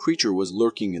wonder what creature was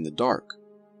lurking in the dark.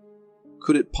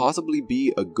 Could it possibly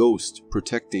be a ghost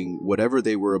protecting whatever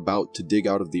they were about to dig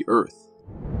out of the earth?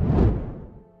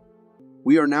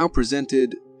 We are now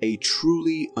presented a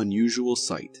truly unusual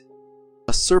sight.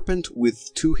 A serpent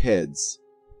with two heads,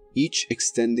 each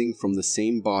extending from the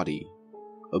same body,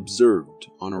 observed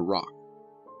on a rock.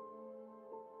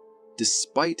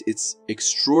 Despite its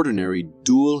extraordinary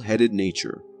dual-headed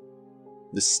nature,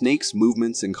 the snake's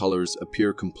movements and colors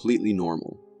appear completely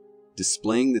normal,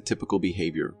 displaying the typical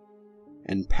behavior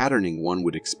and patterning one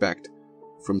would expect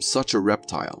from such a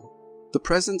reptile. The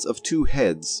presence of two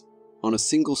heads on a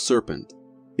single serpent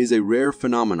is a rare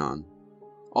phenomenon,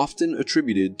 often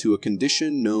attributed to a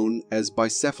condition known as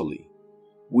bicephaly,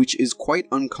 which is quite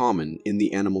uncommon in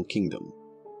the animal kingdom.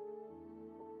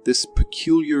 This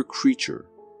peculiar creature,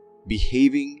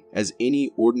 behaving as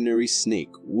any ordinary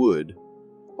snake would,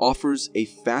 offers a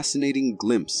fascinating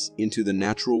glimpse into the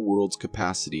natural world's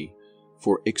capacity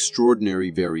for extraordinary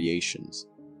variations.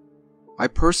 I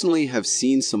personally have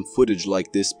seen some footage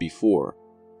like this before,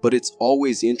 but it's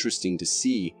always interesting to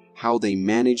see how they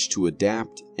manage to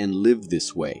adapt and live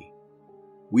this way.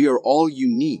 We are all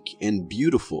unique and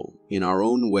beautiful in our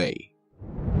own way.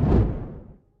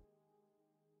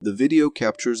 The video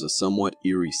captures a somewhat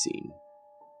eerie scene,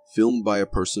 filmed by a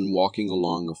person walking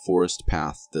along a forest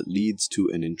path that leads to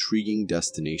an intriguing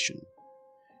destination,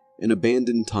 an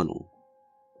abandoned tunnel.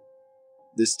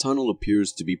 This tunnel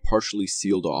appears to be partially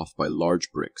sealed off by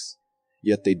large bricks,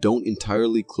 yet they don't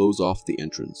entirely close off the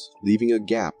entrance, leaving a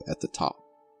gap at the top.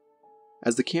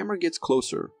 As the camera gets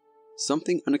closer,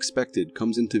 something unexpected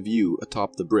comes into view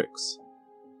atop the bricks.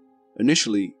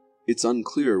 Initially, it's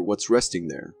unclear what's resting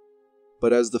there,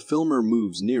 but as the filmer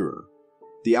moves nearer,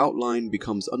 the outline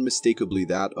becomes unmistakably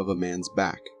that of a man's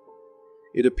back.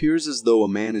 It appears as though a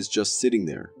man is just sitting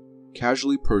there,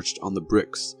 casually perched on the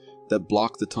bricks that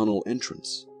block the tunnel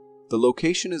entrance. The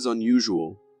location is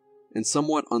unusual and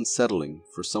somewhat unsettling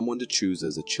for someone to choose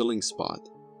as a chilling spot,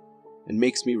 and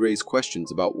makes me raise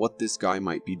questions about what this guy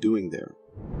might be doing there.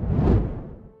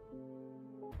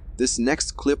 This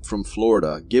next clip from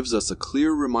Florida gives us a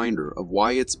clear reminder of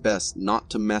why it's best not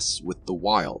to mess with the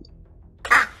wild.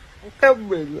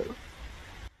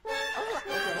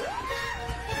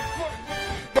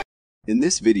 In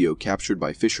this video captured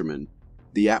by fishermen,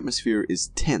 the atmosphere is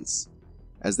tense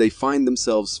as they find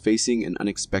themselves facing an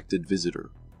unexpected visitor.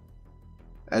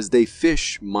 As they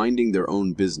fish minding their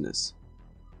own business,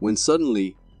 when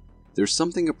suddenly there's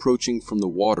something approaching from the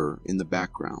water in the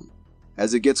background.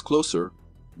 As it gets closer,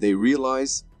 they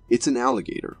realize it's an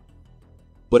alligator.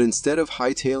 But instead of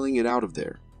hightailing it out of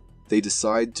there, they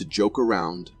decide to joke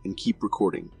around and keep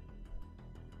recording.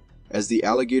 As the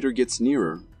alligator gets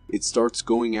nearer, it starts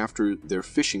going after their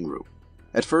fishing rope.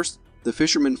 At first, the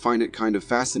fishermen find it kind of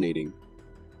fascinating,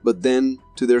 but then,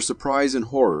 to their surprise and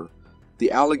horror,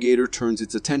 the alligator turns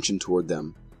its attention toward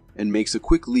them and makes a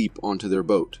quick leap onto their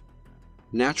boat.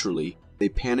 Naturally, they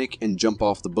panic and jump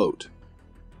off the boat,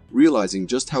 realizing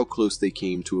just how close they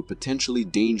came to a potentially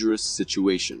dangerous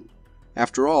situation.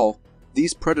 After all,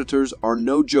 these predators are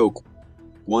no joke.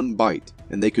 One bite,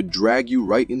 and they could drag you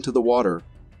right into the water.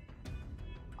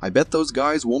 I bet those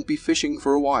guys won't be fishing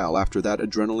for a while after that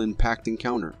adrenaline-packed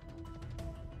encounter.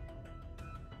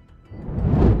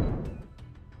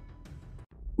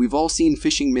 We've We've all seen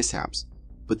fishing mishaps,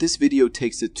 but this video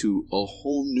takes it to a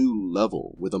whole new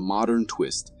level with a modern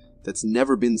twist that's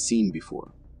never been seen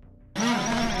before.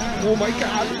 Oh my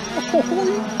god!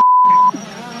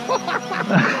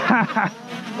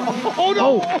 Oh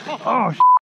no! Oh,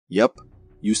 Yep,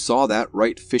 you saw that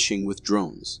right, fishing with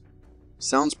drones.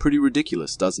 Sounds pretty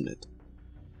ridiculous, doesn't it?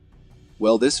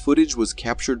 Well, this footage was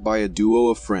captured by a duo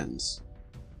of friends,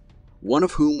 one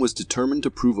of whom was determined to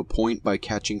prove a point by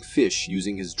catching fish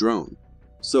using his drone.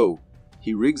 So,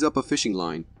 he rigs up a fishing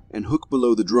line and hook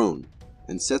below the drone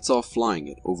and sets off flying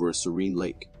it over a serene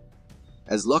lake.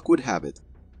 As luck would have it,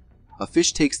 a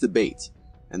fish takes the bait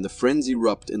and the friends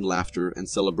erupt in laughter and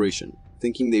celebration,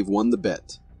 thinking they've won the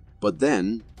bet. But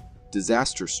then,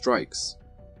 disaster strikes.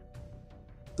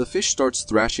 The fish starts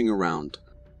thrashing around,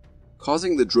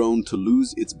 causing the drone to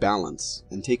lose its balance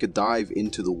and take a dive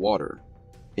into the water,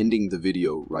 ending the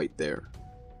video right there.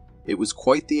 It was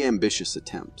quite the ambitious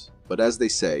attempt, but as they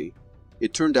say,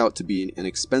 it turned out to be an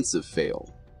expensive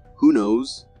fail. Who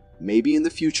knows, maybe in the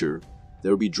future,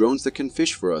 there will be drones that can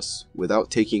fish for us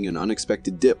without taking an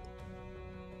unexpected dip.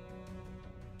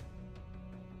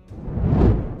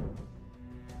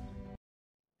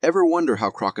 Ever wonder how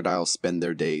crocodiles spend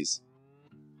their days?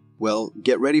 Well,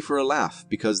 get ready for a laugh,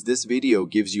 because this video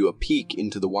gives you a peek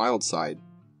into the wild side.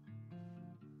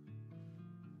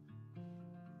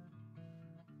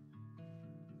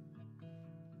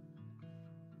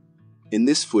 In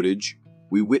this footage,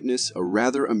 we witness a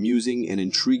rather amusing and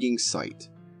intriguing sight.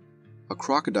 A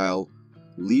crocodile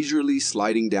leisurely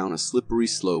sliding down a slippery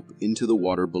slope into the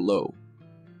water below.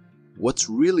 What's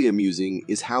really amusing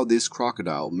is how this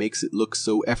crocodile makes it look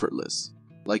so effortless,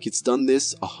 like it's done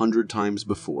this 100 times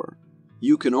before.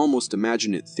 You can almost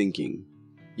imagine it thinking,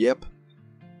 yep,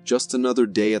 just another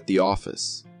day at the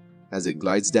office, as it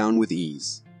glides down with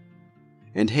ease.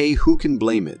 And hey, who can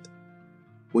blame it?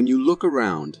 When you look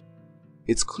around,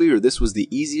 it's clear this was the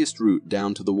easiest route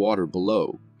down to the water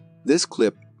below. This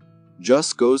clip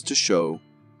just goes to show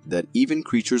that even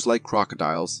creatures like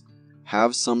crocodiles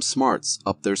have some smarts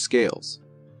up their scales.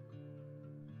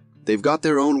 They've got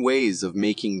their own ways of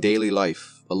making daily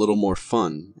life a little more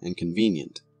fun and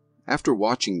convenient. After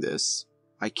watching this,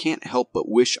 I can't help but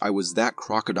wish I was that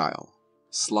crocodile,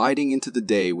 sliding into the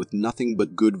day with nothing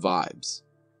but good vibes.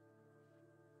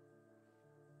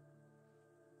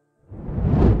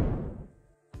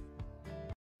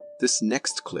 This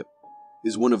next clip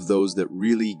is one of those that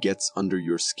really gets under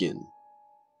your skin.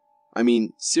 I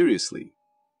mean, seriously,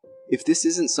 if this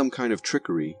isn't some kind of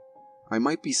trickery, I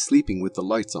might be sleeping with the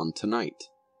lights on tonight.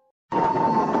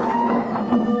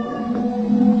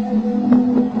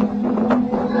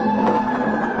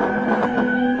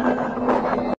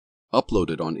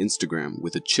 Uploaded on Instagram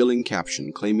with a chilling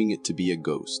caption claiming it to be a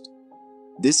ghost.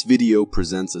 This video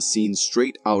presents a scene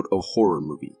straight out of a horror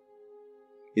movie.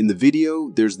 In the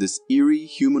video, there's this eerie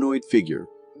humanoid figure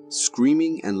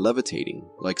screaming and levitating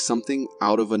like something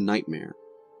out of a nightmare.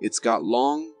 It's got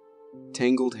long,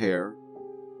 tangled hair,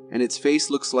 and its face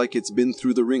looks like it's been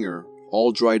through the ringer,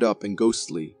 all dried up and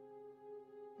ghostly.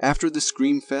 After the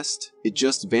scream fest, it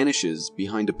just vanishes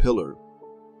behind a pillar,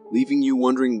 leaving you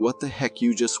wondering what the heck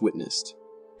you just witnessed.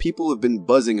 People have been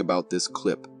buzzing about this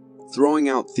clip, throwing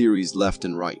out theories left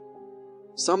and right.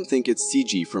 Some think it's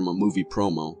CG from a movie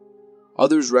promo.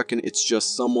 Others reckon it's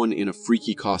just someone in a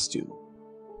freaky costume.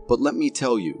 But let me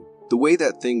tell you, the way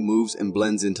that thing moves and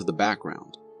blends into the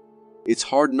background, it's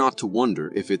hard not to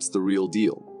wonder if it's the real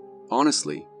deal.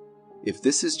 Honestly, if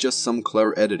this is just some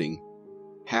clever editing,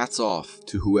 hats off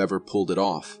to whoever pulled it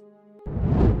off.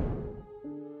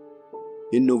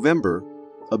 In November,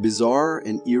 a bizarre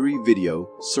and eerie video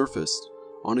surfaced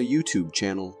on a YouTube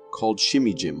channel called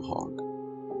Shimmy Jim Hog.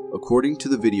 According to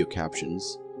the video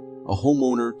captions, a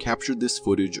homeowner captured this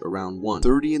footage around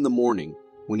 1:30 in the morning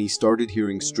when he started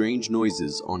hearing strange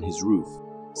noises on his roof,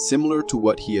 similar to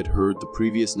what he had heard the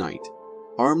previous night.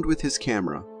 Armed with his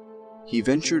camera, he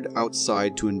ventured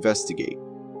outside to investigate.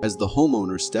 As the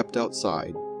homeowner stepped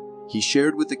outside, he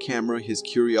shared with the camera his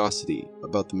curiosity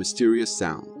about the mysterious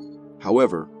sounds.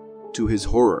 However, to his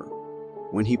horror,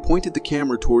 when he pointed the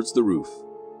camera towards the roof,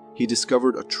 he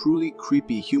discovered a truly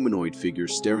creepy humanoid figure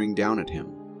staring down at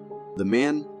him. The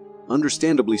man,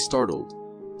 understandably startled,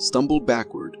 stumbled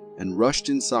backward and rushed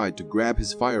inside to grab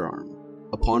his firearm.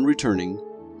 Upon returning,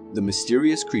 the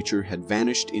mysterious creature had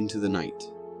vanished into the night.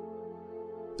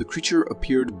 The creature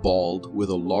appeared bald with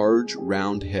a large,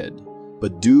 round head,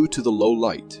 but due to the low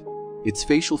light, its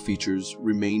facial features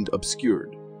remained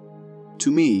obscured.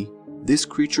 To me, this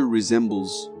creature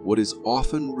resembles what is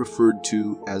often referred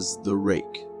to as the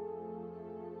rake.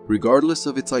 Regardless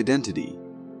of its identity,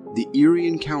 The eerie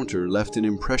encounter left an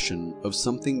impression of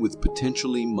something with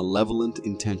potentially malevolent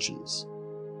intentions.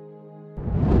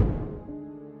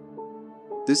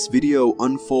 This video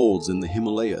unfolds in the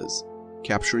Himalayas,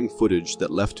 capturing footage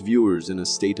that left viewers in a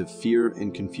state of fear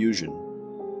and confusion.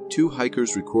 Two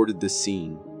hikers recorded this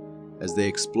scene as they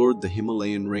explored the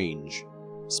Himalayan range,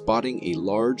 spotting a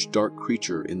large dark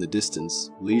creature in the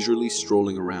distance leisurely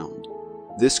strolling around.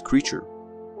 This creature,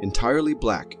 entirely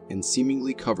black and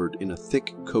seemingly covered in a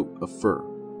thick coat of fur,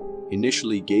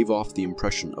 initially gave off the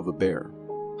impression of a bear.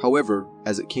 However,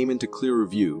 as it came into clearer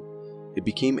view, it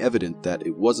became evident that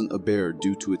it wasn't a bear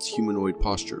due to its humanoid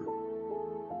posture.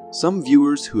 Some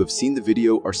viewers who have seen the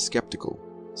video are skeptical,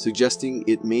 suggesting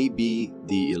it may be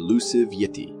the elusive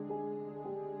Yeti.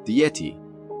 The Yeti,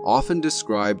 often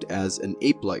described as an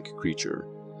ape-like creature,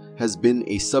 has been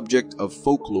a subject of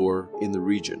folklore in the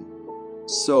region.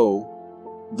 So,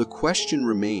 the question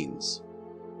remains,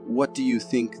 what do you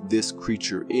think this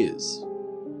creature is?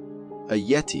 A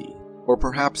Yeti, or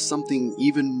perhaps something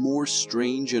even more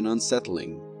strange and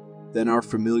unsettling than our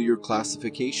familiar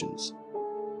classifications?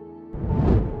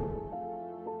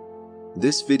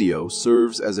 This video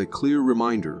serves as a clear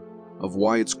reminder of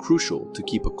why it's crucial to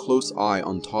keep a close eye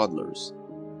on toddlers,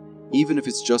 even if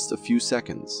it's just a few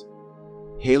seconds.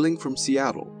 Hailing from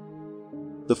Seattle,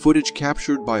 the footage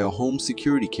captured by a home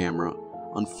security camera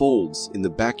unfolds in the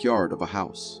backyard of a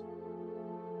house.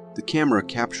 The camera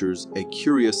captures a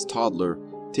curious toddler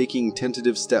taking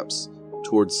tentative steps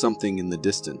towards something in the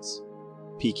distance,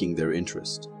 piquing their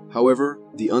interest. However,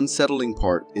 the unsettling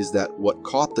part is that what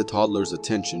caught the toddler's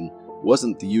attention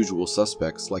wasn't the usual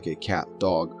suspects like a cat,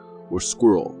 dog, or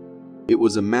squirrel. It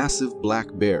was a massive black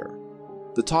bear.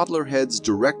 The toddler heads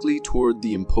directly toward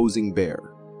the imposing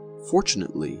bear.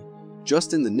 Fortunately,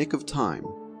 just in the nick of time,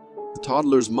 the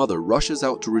toddler's mother rushes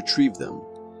out to retrieve them.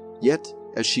 Yet,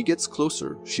 as she gets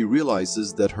closer, she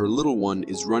realizes that her little one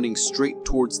is running straight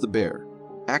towards the bear.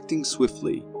 Acting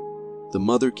swiftly, the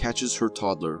mother catches her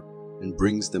toddler and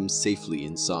brings them safely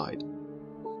inside.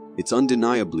 It's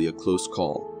undeniably a close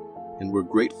call, and we're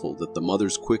grateful that the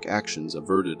mother's quick actions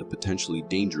averted a potentially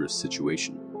dangerous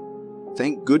situation.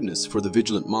 Thank goodness for the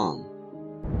vigilant mom.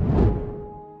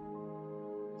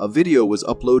 A video was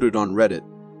uploaded on Reddit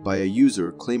by a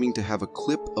user claiming to have a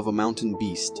clip of a mountain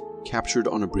beast captured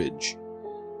on a bridge.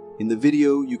 In the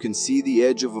video, you can see the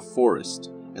edge of a forest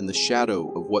and the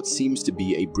shadow of what seems to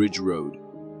be a bridge road.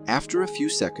 After a few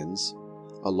seconds,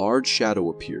 a large shadow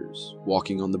appears,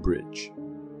 walking on the bridge.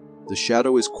 The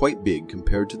shadow is quite big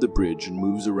compared to the bridge and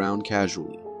moves around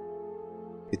casually.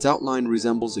 Its outline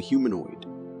resembles a humanoid,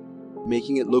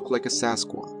 making it look like a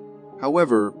Sasquatch.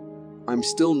 However, I'm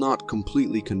still not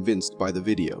completely convinced by the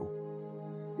video.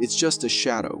 It's just a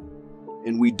shadow,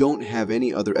 and we don't have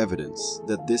any other evidence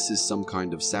that this is some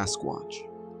kind of Sasquatch.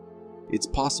 It's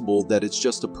possible that it's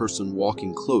just a person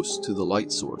walking close to the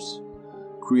light source,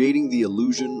 creating the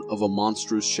illusion of a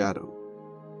monstrous shadow.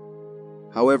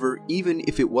 However, even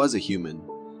if it was a human,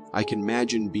 I can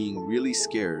imagine being really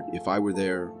scared if I were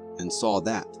there and saw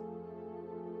that.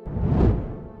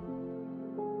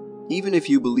 Even if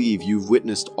you believe you've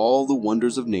witnessed all the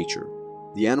wonders of nature,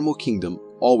 the animal kingdom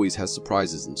always has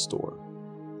surprises in store,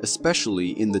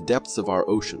 especially in the depths of our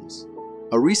oceans.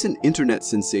 A recent internet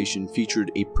sensation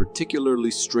featured a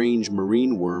particularly strange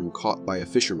marine worm caught by a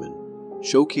fisherman,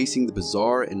 showcasing the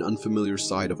bizarre and unfamiliar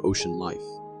side of ocean life.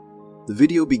 The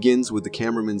video begins with the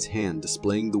cameraman's hand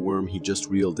displaying the worm he just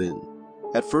reeled in.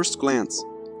 At first glance,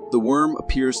 the worm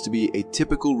appears to be a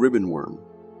typical ribbon worm,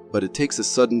 but it takes a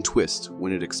sudden twist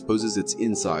when it exposes its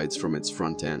insides from its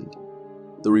front end.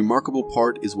 The remarkable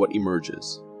part is what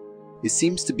emerges. It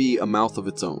seems to be a mouth of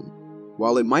its own.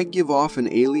 While it might give off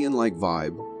an alien-like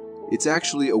vibe, it's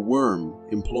actually a worm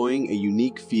employing a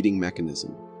unique feeding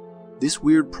mechanism. This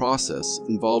weird process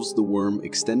involves the worm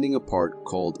extending a part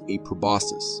called a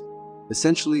proboscis,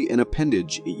 essentially an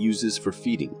appendage it uses for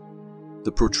feeding.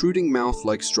 The protruding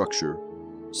mouth-like structure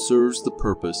serves the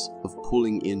purpose of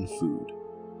pulling in food.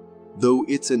 Though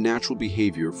it's a natural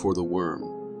behavior for the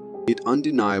worm, it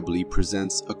undeniably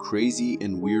presents a crazy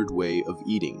and weird way of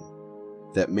eating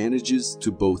that manages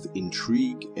to both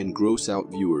intrigue and gross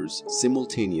out viewers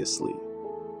simultaneously.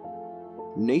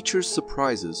 Nature's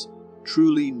surprises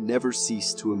truly never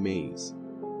cease to amaze.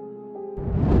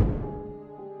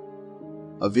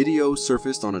 A video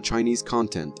surfaced on a Chinese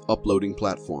content uploading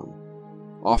platform,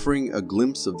 offering a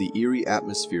glimpse of the eerie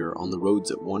atmosphere on the roads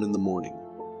at 1 in the morning.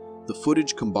 The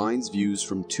footage combines views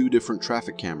from 2 different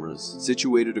traffic cameras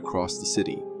situated across the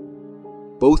city.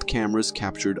 Both cameras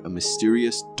captured a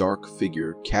mysterious, dark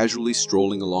figure casually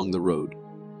strolling along the road.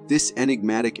 This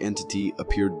enigmatic entity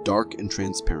appeared dark and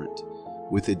transparent,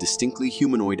 with a distinctly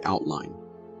humanoid outline.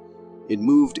 It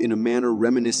moved in a manner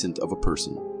reminiscent of a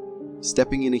person,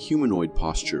 stepping in a humanoid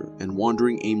posture and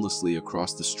wandering aimlessly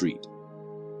across the street.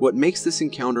 What makes this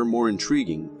encounter more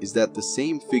intriguing is that the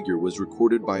same figure was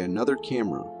recorded by another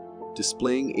camera,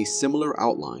 displaying a similar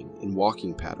outline and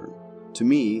walking pattern. To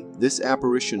me, this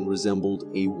apparition resembled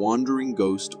a wandering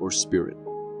ghost or spirit.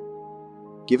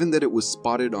 Given that it was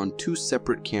spotted on 2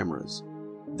 separate cameras,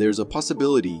 there's a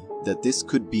possibility that this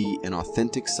could be an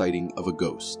authentic sighting of a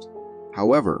ghost.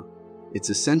 However, it's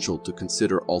essential to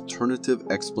consider alternative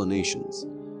explanations,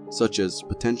 such as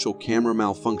potential camera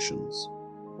malfunctions,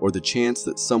 or the chance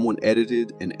that someone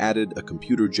edited and added a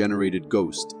computer-generated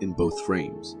ghost in both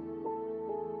frames.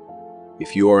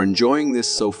 If you are enjoying this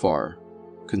so far,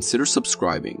 consider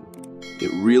subscribing.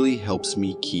 It really helps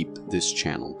me keep this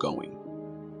channel going.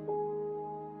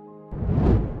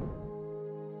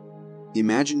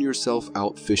 Imagine yourself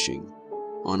out fishing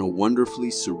on a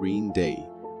wonderfully serene day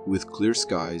with clear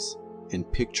skies and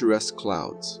picturesque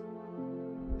clouds.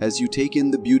 As you take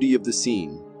in the beauty of the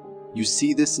scene, you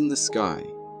see this in the sky.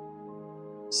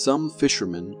 Some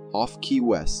fishermen off Key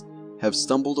West have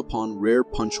stumbled upon rare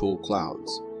punch-hole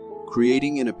clouds,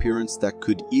 creating an appearance that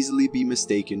could easily be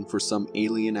mistaken for some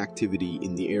alien activity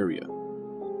in the area.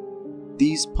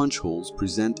 These punch holes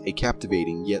present a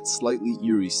captivating yet slightly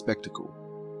eerie spectacle.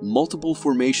 Multiple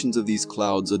formations of these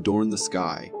clouds adorn the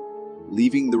sky,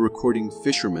 leaving the recording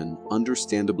fisherman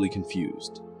understandably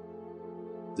confused.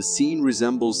 The scene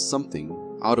resembles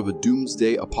something out of a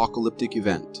doomsday apocalyptic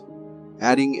event,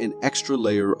 adding an extra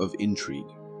layer of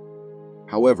intrigue.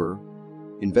 However,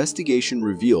 investigation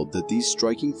revealed that these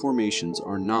striking formations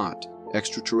are not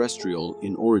extraterrestrial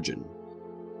in origin.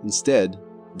 Instead,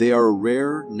 they are a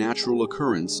rare natural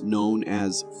occurrence known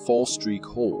as fall streak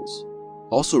holes,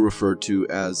 also referred to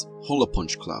as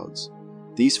holopunch clouds.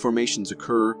 These formations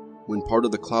occur when part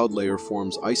of the cloud layer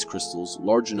forms ice crystals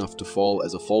large enough to fall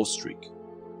as a fall streak.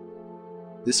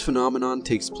 This phenomenon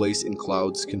takes place in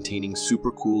clouds containing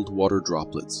supercooled water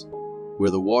droplets, where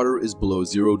the water is below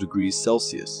 0 degrees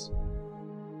Celsius,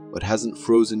 but hasn't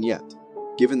frozen yet.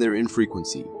 Given their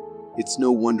infrequency, it's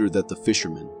no wonder that the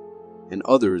fishermen and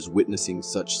others witnessing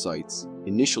such sights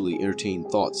initially entertain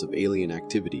thoughts of alien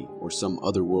activity or some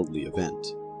otherworldly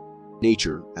event.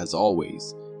 Nature, as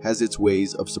always, has its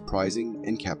ways of surprising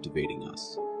and captivating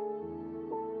us.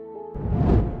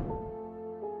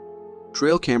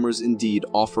 Trail cameras indeed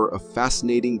offer a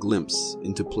fascinating glimpse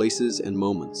into places and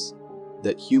moments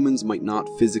that humans might not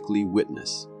physically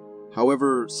witness.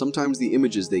 However, sometimes the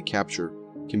images they capture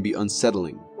can be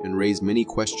unsettling and raise many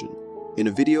questions. In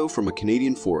a video from a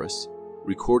Canadian forest,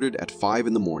 recorded at 5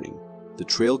 in the morning, the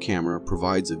trail camera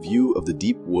provides a view of the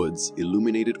deep woods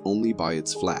illuminated only by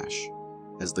its flash.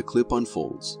 As the clip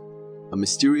unfolds, a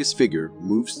mysterious figure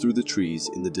moves through the trees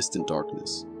in the distant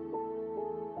darkness.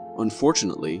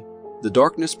 Unfortunately, the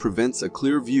darkness prevents a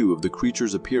clear view of the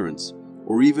creature's appearance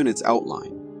or even its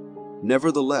outline.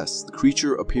 Nevertheless, the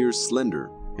creature appears slender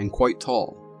and quite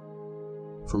tall.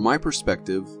 From my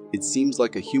perspective, it seems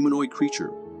like a humanoid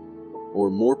creature, or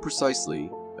more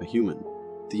precisely, a human.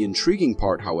 The intriguing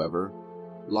part, however,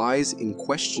 lies in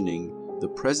questioning the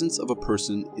presence of a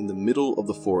person in the middle of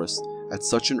the forest at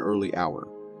such an early hour.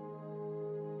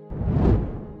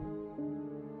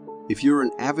 If you're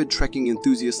an avid trekking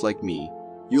enthusiast like me,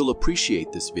 you'll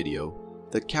appreciate this video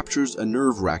that captures a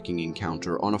nerve-wracking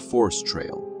encounter on a forest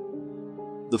trail.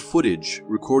 The footage,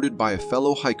 recorded by a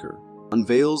fellow hiker,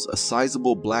 unveils a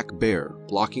sizable black bear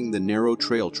blocking the narrow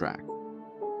trail track.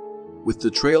 With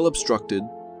the trail obstructed,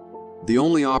 the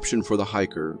only option for the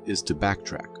hiker is to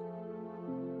backtrack.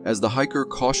 As the hiker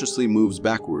cautiously moves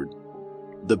backward,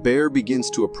 the bear begins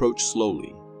to approach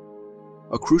slowly.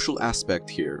 A crucial aspect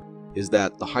here is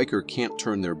that the hiker can't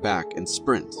turn their back and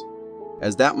sprint,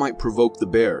 as that might provoke the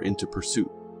bear into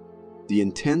pursuit. The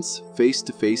intense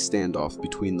face-to-face standoff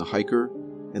between the hiker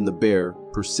and the bear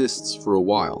persists for a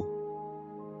while.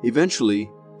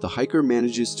 Eventually, the hiker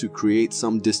manages to create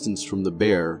some distance from the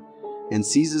bear and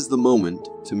seizes the moment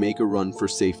to make a run for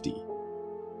safety.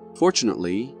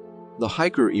 Fortunately, the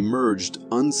hiker emerged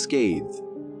unscathed,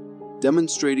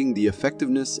 demonstrating the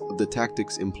effectiveness of the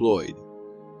tactics employed.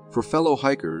 For fellow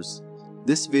hikers,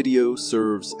 this video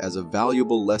serves as a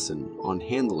valuable lesson on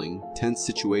handling tense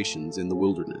situations in the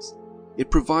wilderness.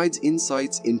 It provides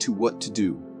insights into what to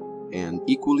do, and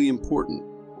equally important,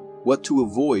 what to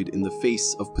avoid in the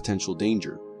face of potential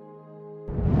danger.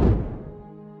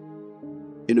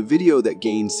 In a video that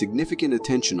gained significant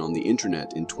attention on the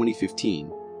internet in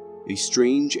 2015, a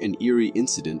strange and eerie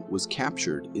incident was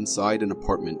captured inside an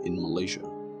apartment in Malaysia.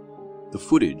 The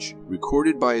footage,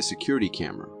 recorded by a security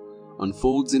camera,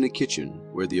 unfolds in a kitchen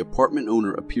where the apartment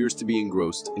owner appears to be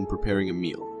engrossed in preparing a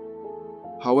meal.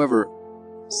 However,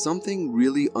 something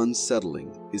really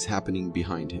unsettling is happening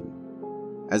behind him.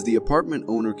 As the apartment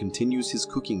owner continues his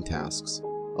cooking tasks,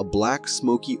 a black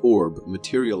smoky orb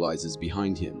materializes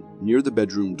behind him near the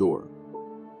bedroom door.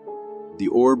 The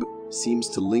orb seems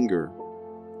to linger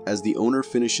as the owner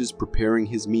finishes preparing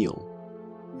his meal,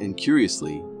 and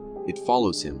curiously, it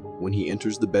follows him when he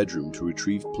enters the bedroom to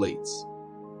retrieve plates.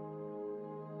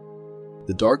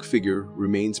 The dark figure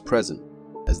remains present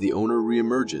as the owner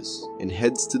reemerges and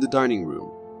heads to the dining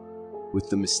room, with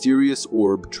the mysterious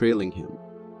orb trailing him.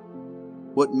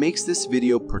 What makes this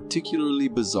video particularly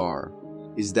bizarre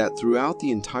is that throughout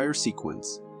the entire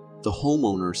sequence, the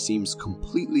homeowner seems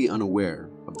completely unaware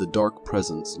of the dark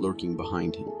presence lurking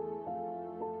behind him.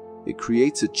 It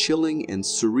creates a chilling and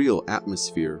surreal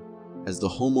atmosphere as the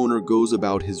homeowner goes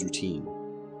about his routine,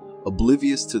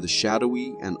 oblivious to the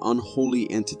shadowy and unholy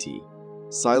entity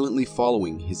silently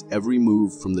following his every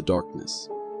move from the darkness.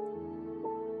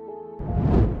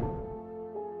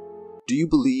 Do you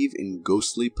believe in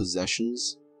ghostly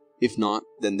possessions? If not,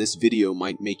 then this video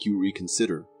might make you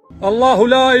reconsider. الله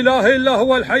لا إله إلا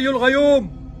هو الحي القيوم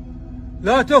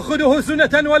لا تأخذه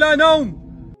سنة ولا نوم.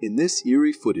 In this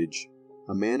eerie footage,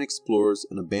 a man explores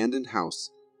an abandoned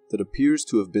house that appears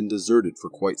to have been deserted for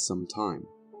quite some time.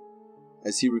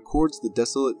 As he records the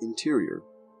desolate interior,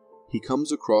 he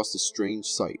comes across a strange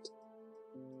sight.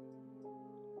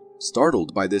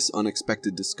 Startled by this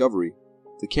unexpected discovery,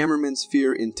 the cameraman's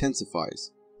fear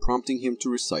intensifies, prompting him to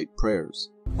recite prayers.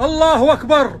 Allahu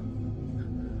Akbar!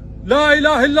 La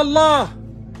ilaha illallah!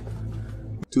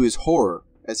 To his horror,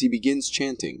 as he begins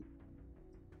chanting,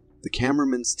 the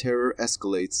cameraman's terror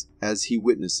escalates as he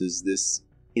witnesses this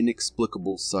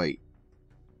inexplicable sight.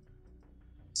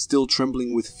 Still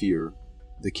trembling with fear,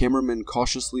 the cameraman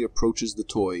cautiously approaches the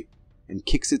toy and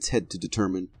kicks its head to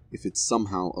determine if it's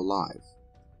somehow alive.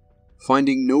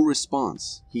 Finding no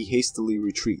response, he hastily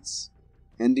retreats,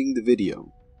 ending the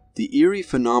video. The eerie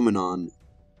phenomenon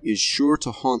is sure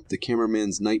to haunt the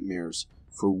cameraman's nightmares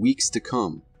for weeks to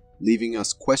come, leaving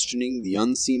us questioning the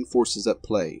unseen forces at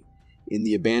play in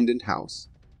the abandoned house.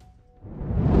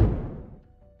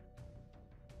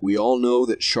 We all know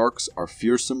that sharks are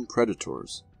fearsome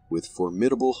predators with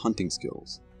formidable hunting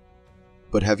skills.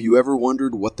 But have you ever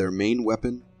wondered what their main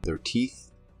weapon, their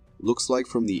teeth, looks like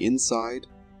from the inside?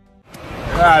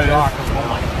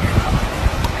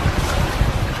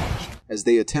 As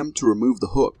they attempt to remove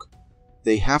the hook,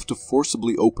 they have to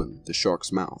forcibly open the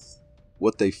shark's mouth.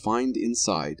 What they find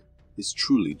inside is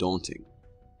truly daunting.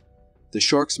 The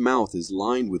shark's mouth is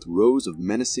lined with rows of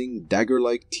menacing,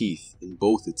 dagger-like teeth in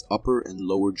both its upper and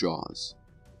lower jaws.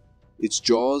 Its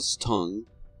jaws, tongue,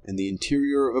 and the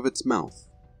interior of its mouth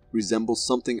resemble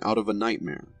something out of a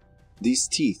nightmare. These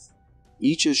teeth,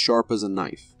 each as sharp as a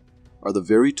knife, are the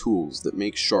very tools that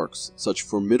make sharks such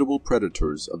formidable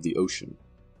predators of the ocean.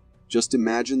 Just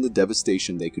imagine the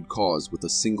devastation they could cause with a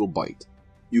single bite.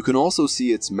 You can also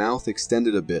see its mouth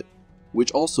extended a bit,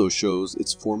 which also shows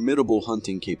its formidable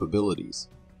hunting capabilities.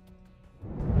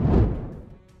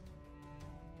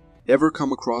 Ever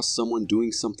come across someone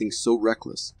doing something so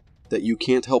reckless that you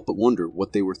can't help but wonder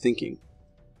what they were thinking?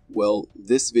 Well,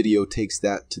 this video takes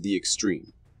that to the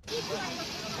extreme.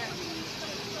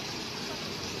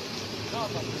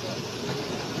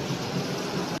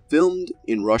 Filmed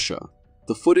in Russia,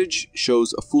 the footage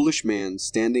shows a foolish man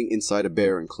standing inside a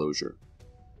bear enclosure.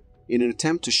 In an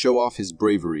attempt to show off his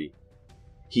bravery,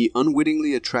 he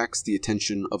unwittingly attracts the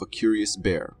attention of a curious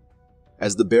bear.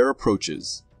 As the bear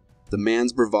approaches, the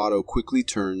man's bravado quickly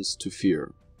turns to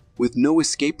fear. With no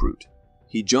escape route,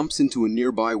 he jumps into a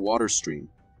nearby water stream.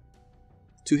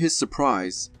 To his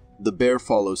surprise, the bear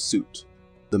follows suit.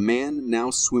 The man,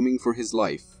 now swimming for his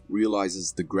life,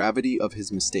 realizes the gravity of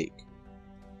his mistake.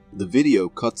 The video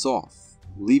cuts off,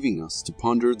 leaving us to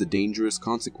ponder the dangerous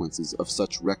consequences of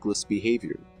such reckless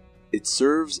behavior. It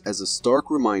serves as a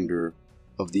stark reminder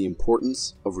of the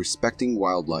importance of respecting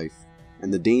wildlife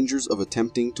and the dangers of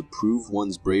attempting to prove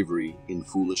one's bravery in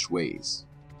foolish ways.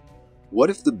 What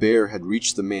if the bear had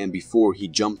reached the man before he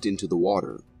jumped into the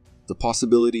water? The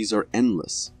possibilities are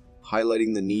endless,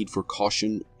 highlighting the need for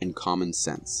caution and common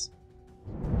sense.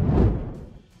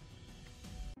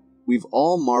 We've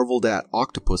all marveled at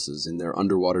octopuses in their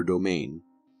underwater domain,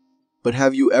 but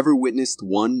have you ever witnessed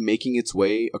one making its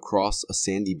way across a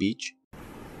sandy beach?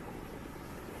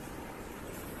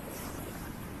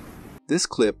 This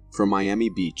clip from Miami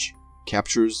Beach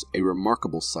captures a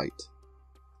remarkable sight.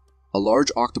 A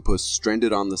large octopus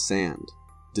stranded on the sand,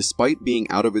 despite being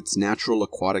out of its natural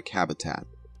aquatic habitat.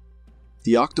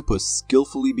 The octopus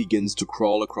skillfully begins to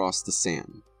crawl across the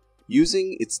sand.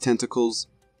 Using its tentacles,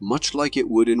 much like it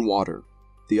would in water,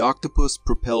 the octopus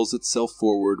propels itself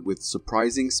forward with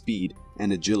surprising speed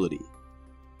and agility.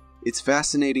 It's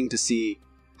fascinating to see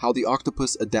how the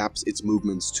octopus adapts its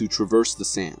movements to traverse the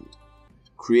sand,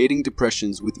 creating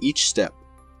depressions with each step.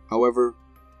 However,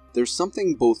 there's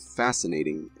something both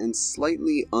fascinating and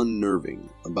slightly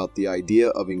unnerving about the idea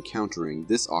of encountering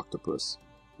this octopus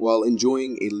while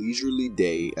enjoying a leisurely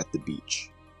day at the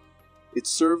beach. It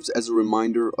serves as a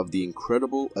reminder of the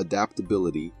incredible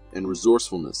adaptability and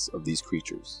resourcefulness of these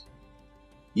creatures,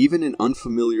 even in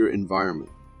unfamiliar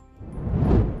environments.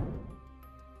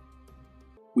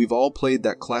 We've all played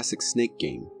that classic snake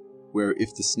game, where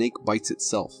if the snake bites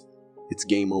itself, it's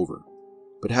game over.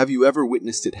 But have you ever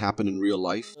witnessed it happen in real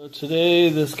life? Today,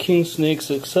 this king snake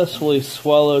successfully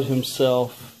swallowed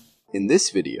himself. In this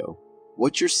video,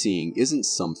 what you're seeing isn't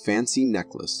some fancy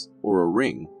necklace or a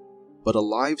ring, but a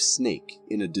live snake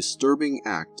in a disturbing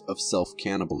act of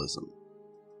self-cannibalism.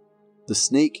 The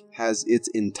snake has its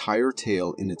entire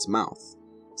tail in its mouth,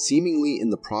 seemingly in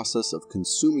the process of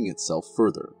consuming itself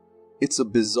further. It's a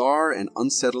bizarre and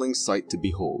unsettling sight to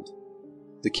behold.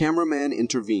 The cameraman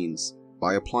intervenes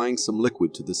by applying some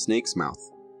liquid to the snake's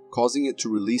mouth, causing it to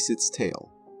release its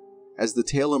tail. As the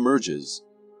tail emerges,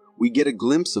 we get a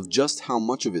glimpse of just how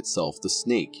much of itself the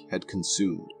snake had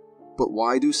consumed. But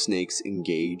why do snakes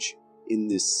engage in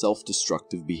this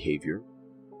self-destructive behavior?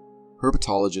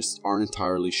 Herpetologists aren't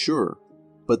entirely sure,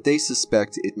 but they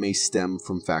suspect it may stem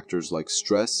from factors like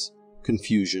stress,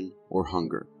 confusion, or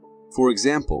hunger. For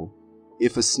example,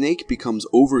 if a snake becomes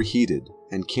overheated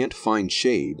and can't find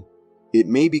shade, it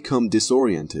may become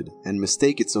disoriented and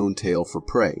mistake its own tail for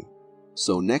prey.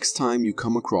 So next time you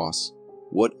come across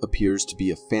what appears to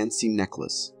be a fancy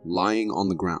necklace lying on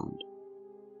the ground,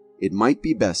 it might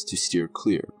be best to steer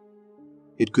clear.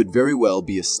 It could very well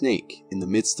be a snake in the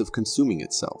midst of consuming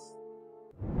itself.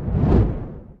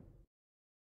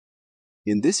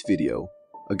 In this video,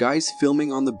 a guy's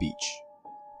filming on the beach,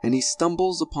 and he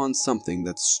stumbles upon something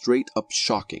that's straight up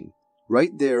shocking.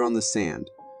 Right there on the sand,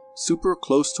 super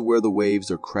close to where the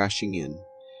waves are crashing in,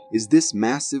 is this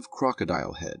massive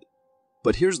crocodile head.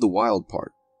 But here's the wild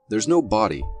part. There's no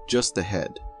body, just the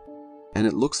head. And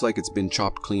it looks like it's been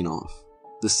chopped clean off.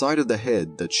 The side of the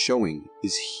head that's showing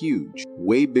is huge,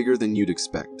 way bigger than you'd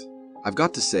expect. I've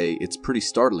got to say, it's pretty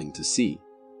startling to see.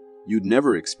 You'd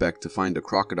never expect to find a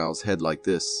crocodile's head like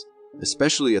this,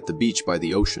 especially at the beach by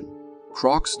the ocean.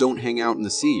 Crocs don't hang out in the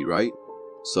sea, right?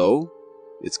 So,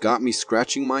 it's got me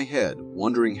scratching my head,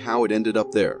 wondering how it ended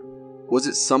up there. Was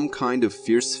it some kind of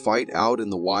fierce fight out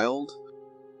in the wild?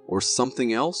 Or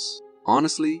something else?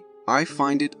 Honestly, I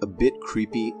find it a bit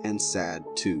creepy and sad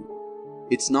too.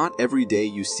 It's not every day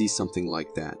you see something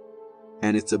like that,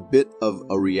 and it's a bit of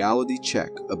a reality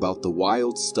check about the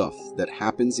wild stuff that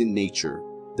happens in nature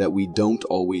that we don't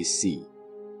always see.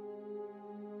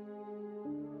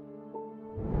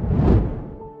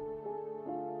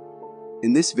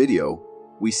 In this video,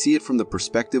 we see it from the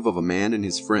perspective of a man and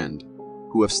his friend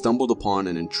who have stumbled upon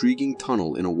an intriguing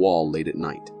tunnel in a wall late at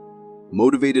night.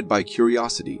 Motivated by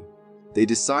curiosity, they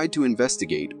decide to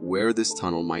investigate where this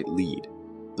tunnel might lead.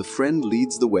 The friend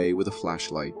leads the way with a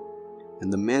flashlight,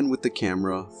 and the man with the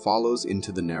camera follows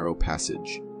into the narrow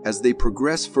passage. As they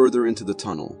progress further into the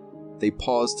tunnel, they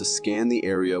pause to scan the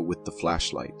area with the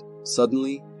flashlight.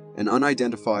 Suddenly, an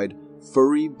unidentified,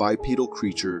 furry bipedal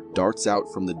creature darts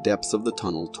out from the depths of the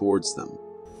tunnel towards them.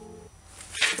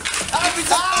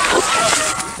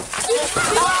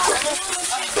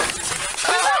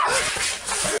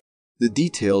 The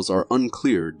details are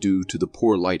unclear due to the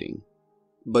poor lighting,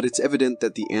 but it's evident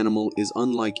that the animal is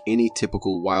unlike any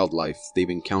typical wildlife they've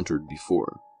encountered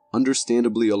before.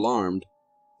 Understandably alarmed,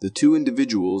 the two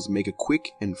individuals make a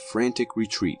quick and frantic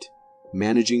retreat,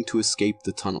 managing to escape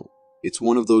the tunnel. It's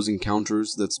one of those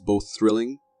encounters that's both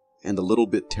thrilling and a little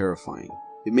bit terrifying.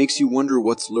 It makes you wonder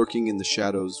what's lurking in the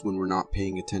shadows when we're not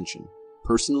paying attention.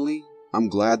 Personally, I'm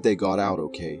glad they got out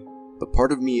okay, but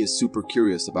part of me is super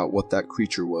curious about what that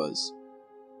creature was.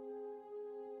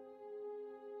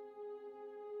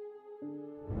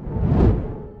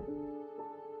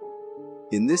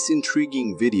 In this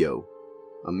intriguing video,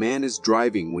 a man is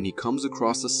driving when he comes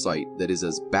across a sight that is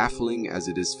as baffling as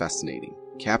it is fascinating.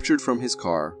 Captured from his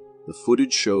car, the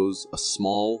footage shows a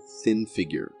small, thin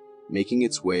figure making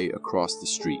its way across the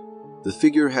street. The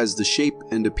figure has the shape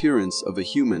and appearance of a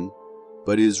human,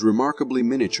 but is remarkably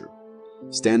miniature,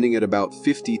 standing at about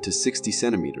 50 to 60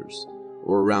 centimeters,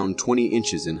 or around 20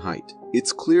 inches in height.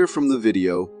 It's clear from the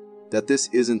video that this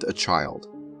isn't a child.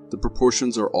 The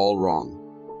proportions are all wrong.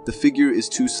 The figure is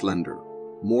too slender,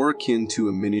 more akin to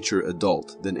a miniature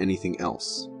adult than anything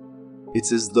else.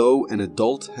 It's as though an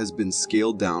adult has been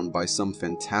scaled down by some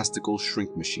fantastical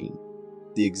shrink machine.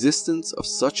 The existence of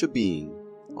such a being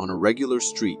on a regular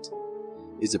street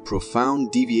is a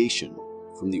profound deviation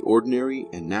from the ordinary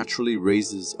and naturally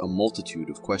raises a multitude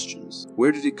of questions.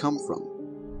 Where did it come from?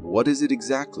 What is it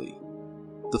exactly?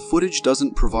 The footage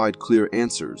doesn't provide clear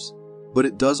answers, but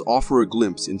it does offer a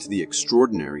glimpse into the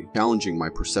extraordinary, challenging my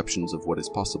perceptions of what is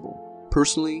possible.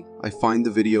 Personally, I find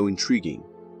the video intriguing,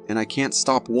 and I can't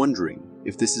stop wondering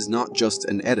if this is not just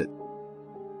an edit.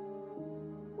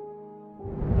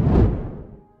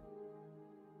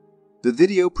 The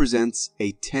video presents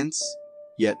a tense,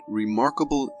 yet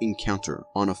remarkable encounter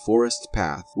on a forest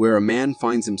path where a man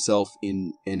finds himself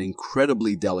in an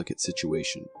incredibly delicate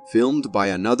situation. Filmed by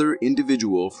another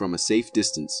individual from a safe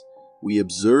distance, we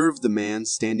observe the man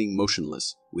standing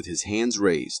motionless with his hands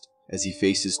raised as he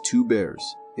faces two bears.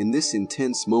 In this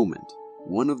intense moment,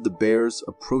 one of the bears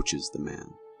approaches the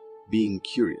man, being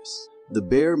curious. The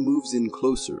bear moves in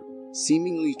closer,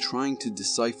 seemingly trying to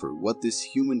decipher what this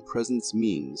human presence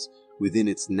means within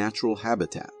its natural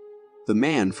habitat. The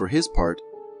man, for his part,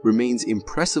 remains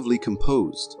impressively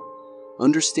composed,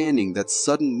 understanding that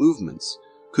sudden movements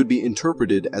could be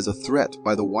interpreted as a threat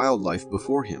by the wildlife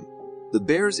before him. The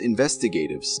bear's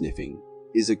investigative sniffing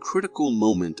is a critical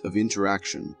moment of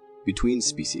interaction between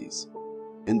species,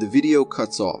 and the video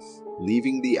cuts off,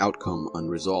 leaving the outcome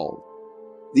unresolved.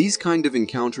 These kind of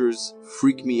encounters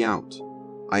freak me out.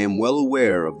 I am well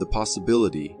aware of the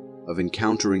possibility of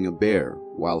encountering a bear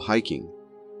while hiking,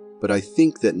 but I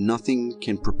think that nothing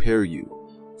can prepare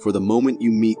you for the moment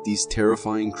you meet these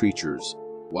terrifying creatures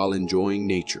while enjoying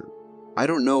nature. I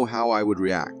don't know how I would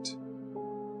react.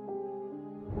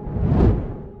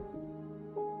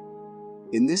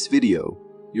 In this video,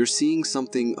 you're seeing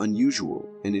something unusual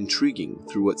and intriguing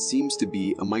through what seems to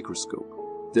be a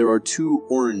microscope. There are two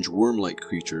orange worm-like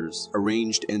creatures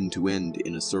arranged end-to-end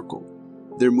in a circle.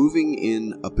 They're moving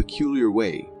in a peculiar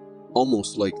way,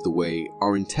 almost like the way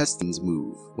our intestines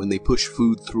move when they push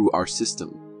food through our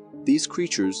system. These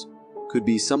creatures could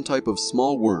be some type of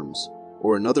small worms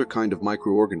or another kind of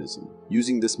microorganism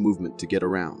using this movement to get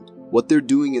around. What they're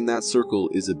doing in that circle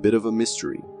is a bit of a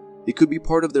mystery. It could be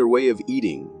part of their way of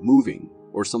eating, moving,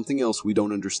 or something else we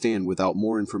don't understand without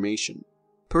more information.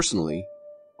 Personally,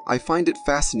 I find it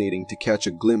fascinating to catch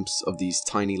a glimpse of these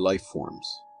tiny life forms.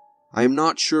 I am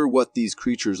not sure what these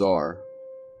creatures are,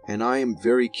 and I am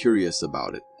very curious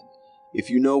about it. If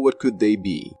you know what could they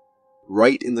be,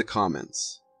 write in the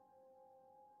comments.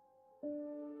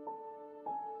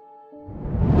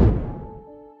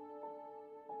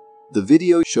 The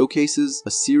video showcases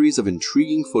a series of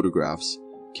intriguing photographs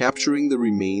capturing the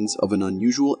remains of an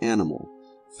unusual animal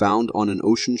found on an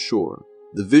ocean shore.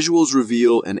 The visuals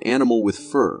reveal an animal with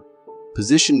fur,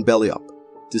 positioned belly up,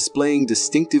 displaying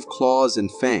distinctive claws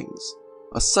and fangs,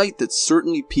 a sight that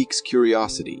certainly piques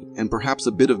curiosity and perhaps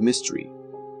a bit of mystery.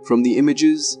 From the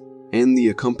images and the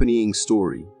accompanying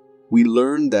story, we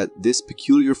learn that this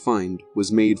peculiar find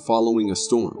was made following a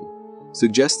storm,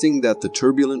 suggesting that the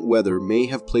turbulent weather may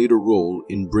have played a role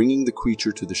in bringing the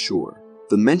creature to the shore.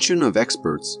 The mention of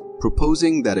experts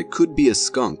proposing that it could be a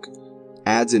skunk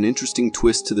adds an interesting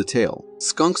twist to the tale.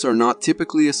 Skunks are not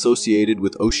typically associated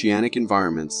with oceanic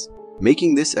environments,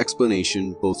 making this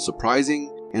explanation both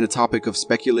surprising and a topic of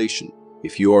speculation.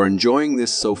 If you are enjoying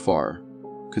this so far,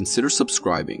 consider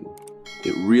subscribing.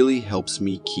 It really helps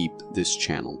me keep this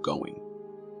channel going.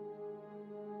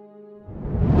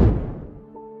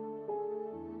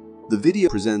 The video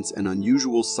presents an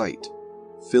unusual sight,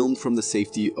 filmed from the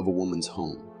safety of a woman's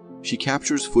home. She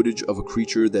captures footage of a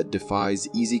creature that defies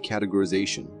easy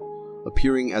categorization,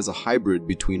 appearing as a hybrid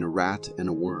between a rat and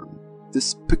a worm.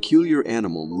 This peculiar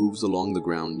animal moves along the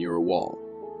ground near a wall,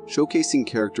 showcasing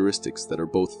characteristics that are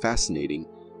both fascinating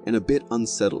and a bit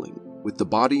unsettling. With the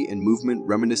body and movement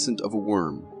reminiscent of a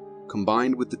worm,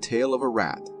 combined with the tail of a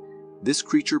rat, this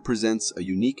creature presents a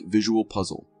unique visual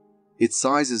puzzle. Its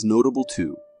size is notable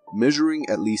too, measuring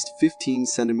at least 15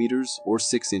 centimeters or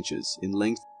 6 inches in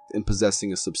length and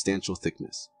possessing a substantial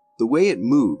thickness. The way it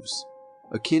moves,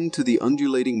 akin to the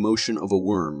undulating motion of a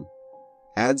worm,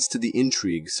 adds to the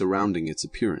intrigue surrounding its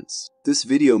appearance. This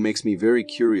video makes me very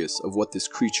curious of what this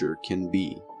creature can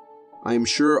be. I am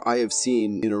sure I have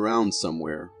seen it around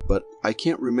somewhere, but I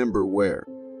can't remember where.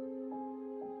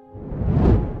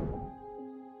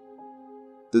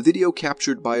 The video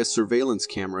captured by a surveillance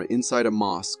camera inside a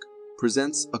mosque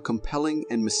presents a compelling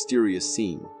and mysterious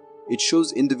scene. It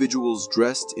shows individuals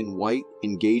dressed in white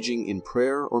engaging in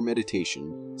prayer or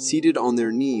meditation, seated on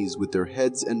their knees with their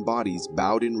heads and bodies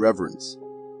bowed in reverence.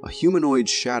 A humanoid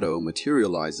shadow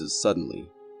materializes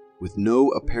suddenly, with no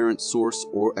apparent source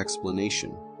or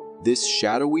explanation. This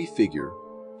shadowy figure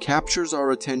captures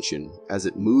our attention as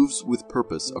it moves with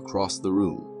purpose across the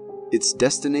room. Its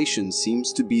destination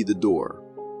seems to be the door,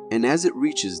 and as it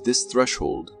reaches this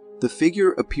threshold, the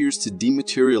figure appears to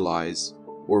dematerialize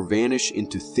or vanish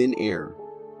into thin air,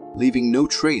 leaving no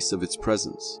trace of its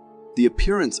presence. The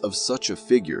appearance of such a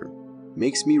figure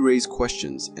makes me raise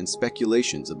questions and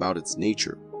speculations about its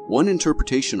nature. One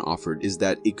interpretation offered is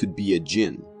that it could be a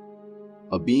jinn,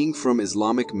 a being from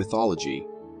Islamic mythology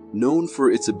known for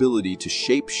its ability to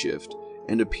shapeshift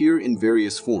and appear in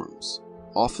various forms,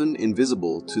 often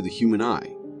invisible to the human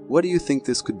eye. What do you think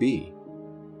this could be?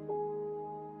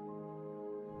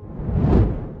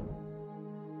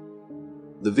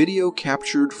 The video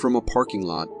captured from a parking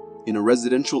lot in a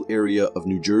residential area of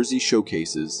New Jersey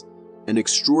showcases an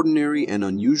extraordinary and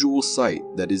unusual sight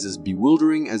that is as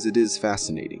bewildering as it is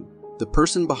fascinating. The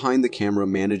person behind the camera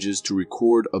manages to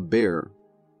record a bear.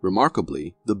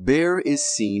 Remarkably, the bear is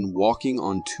seen walking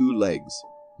on two legs,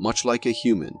 much like a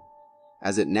human,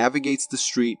 as it navigates the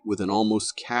street with an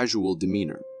almost casual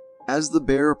demeanor. As the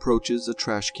bear approaches a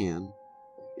trash can,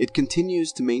 it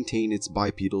continues to maintain its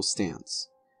bipedal stance,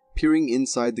 peering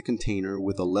inside the container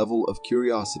with a level of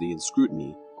curiosity and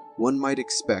scrutiny one might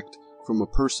expect from a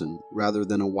person rather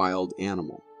than a wild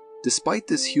animal. Despite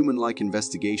this human-like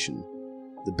investigation,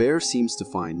 the bear seems to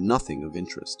find nothing of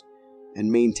interest,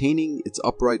 and maintaining its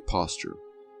upright posture,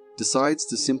 decides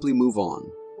to simply move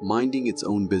on, minding its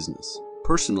own business.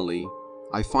 Personally,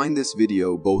 I find this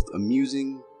video both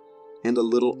amusing and a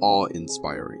little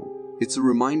awe-inspiring. It's a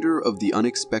reminder of the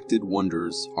unexpected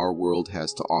wonders our world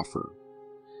has to offer,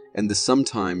 and the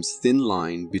sometimes thin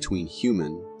line between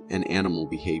human and animal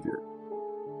behavior.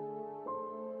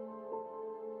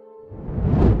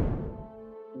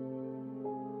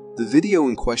 The video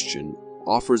in question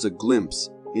offers a glimpse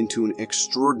into an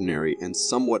extraordinary and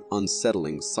somewhat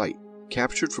unsettling sight,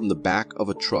 captured from the back of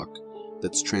a truck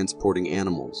that's transporting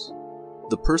animals.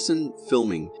 The person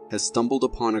filming has stumbled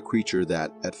upon a creature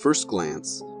that, at first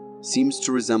glance, seems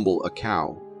to resemble a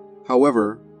cow.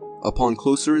 However, upon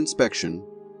closer inspection,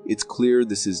 it's clear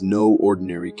this is no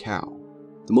ordinary cow.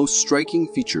 The most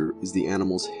striking feature is the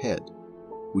animal's head,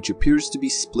 which appears to be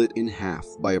split in half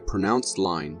by a pronounced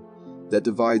line that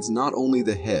divides not only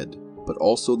the head, but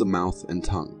also the mouth and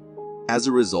tongue. As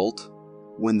a result,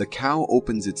 when the cow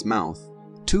opens its mouth,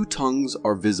 two tongues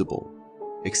are visible,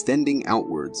 extending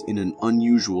outwards in an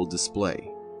unusual display.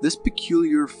 This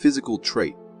peculiar physical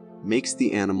trait makes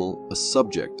the animal a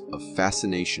subject of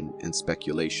fascination and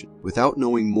speculation. Without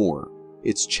knowing more,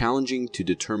 it's challenging to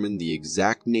determine the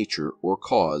exact nature or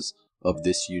cause of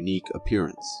this unique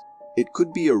appearance. It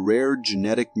could be a rare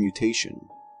genetic mutation,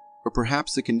 or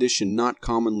perhaps a condition not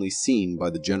commonly seen by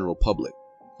the general public.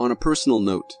 On a personal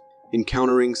note,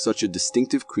 encountering such a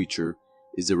distinctive creature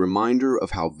is a reminder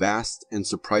of how vast and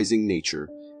surprising nature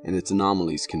and its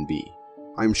anomalies can be.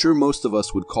 I'm sure most of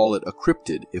us would call it a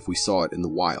cryptid if we saw it in the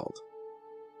wild.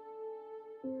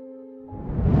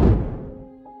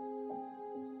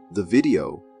 The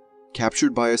video,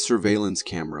 captured by a surveillance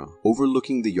camera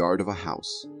overlooking the yard of a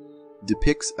house,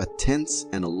 depicts a tense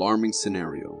and alarming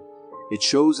scenario. It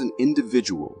shows an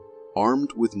individual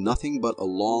armed with nothing but a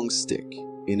long stick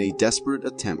in a desperate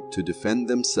attempt to defend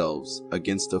themselves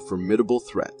against a formidable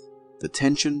threat. The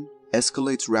tension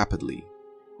escalates rapidly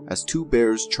as two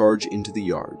bears charge into the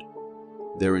yard,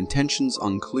 their intentions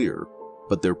unclear,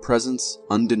 but their presence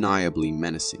undeniably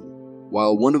menacing.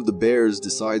 While one of the bears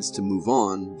decides to move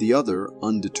on, the other,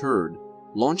 undeterred,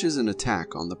 launches an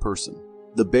attack on the person.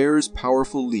 The bear's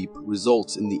powerful leap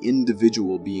results in the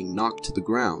individual being knocked to the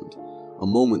ground, a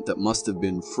moment that must have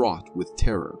been fraught with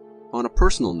terror. On a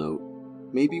personal note,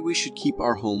 maybe we should keep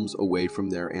our homes away from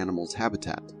their animals'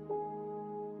 habitat.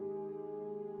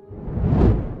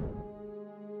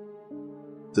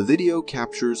 The video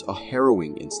captures a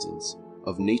harrowing instance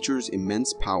of nature's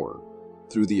immense power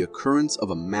through the occurrence of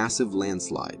a massive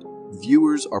landslide.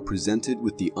 Viewers are presented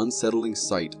with the unsettling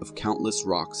sight of countless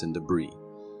rocks and debris,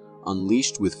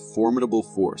 unleashed with formidable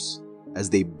force as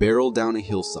they barrel down a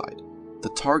hillside. The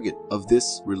target of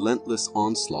this relentless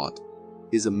onslaught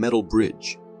is a metal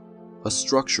bridge, a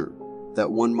structure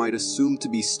that one might assume to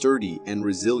be sturdy and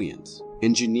resilient,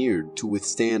 engineered to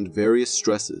withstand various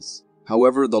stresses.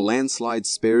 However, the landslide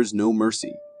spares no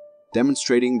mercy,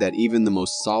 demonstrating that even the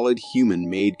most solid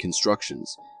human-made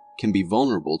constructions can be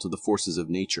vulnerable to the forces of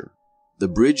nature. The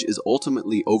bridge is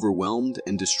ultimately overwhelmed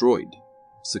and destroyed,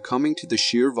 succumbing to the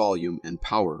sheer volume and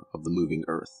power of the moving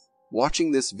earth.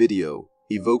 Watching this video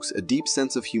evokes a deep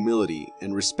sense of humility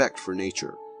and respect for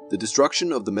nature. The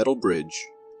destruction of the metal bridge,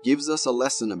 gives us a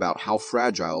lesson about how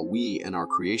fragile we and our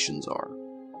creations are.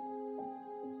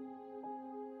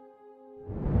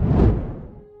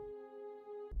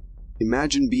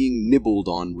 Imagine being nibbled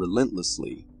on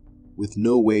relentlessly, with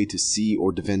no way to see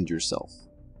or defend yourself.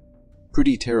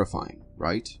 Pretty terrifying,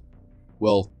 right?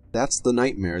 Well, that's the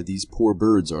nightmare these poor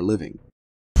birds are living.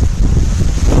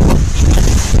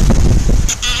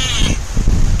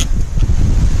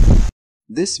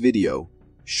 This video,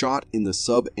 shot in the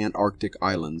sub-Antarctic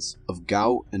islands of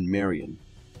Gao and Marion,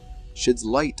 sheds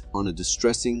light on a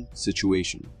distressing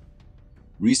situation.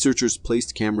 Researchers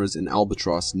placed cameras in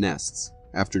albatross nests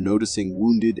after noticing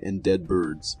wounded and dead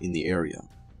birds in the area.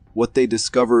 What they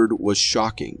discovered was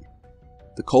shocking.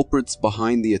 The culprits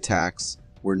behind the attacks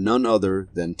were none other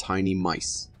than tiny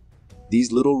mice.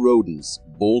 These little rodents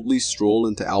boldly stroll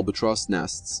into albatross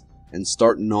nests and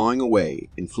start gnawing away,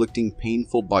 inflicting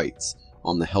painful bites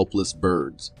on the helpless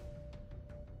birds.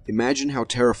 Imagine how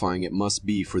terrifying it must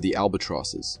be for the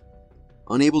albatrosses,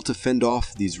 unable to fend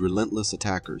off these relentless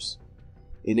attackers.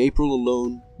 In April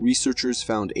alone, researchers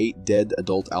found 8 dead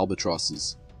adult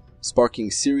albatrosses, sparking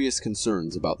serious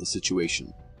concerns about the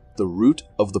situation. The root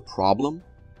of the problem?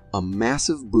 A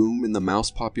massive boom in the mouse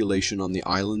population on the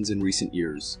islands in recent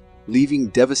years, leaving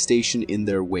devastation in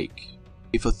their wake.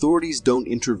 If authorities don't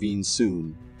intervene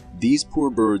soon, these poor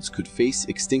birds could face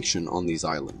extinction on these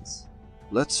islands.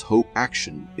 Let's hope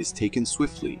action is taken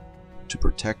swiftly to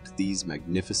protect these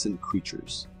magnificent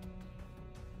creatures.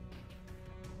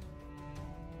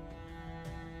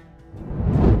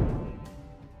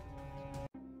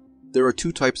 There are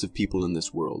 2 types of people in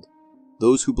this world,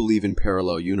 those who believe in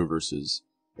parallel universes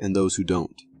and those who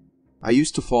don't. I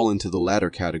used to fall into the latter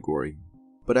category,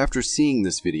 but after seeing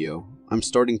this video, I'm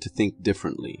starting to think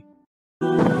differently.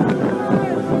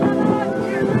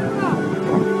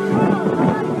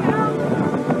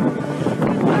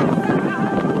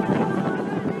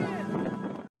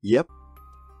 Yep,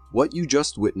 what you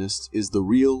just witnessed is the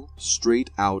real, straight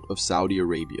out of Saudi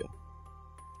Arabia.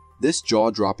 This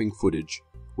jaw-dropping footage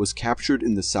was captured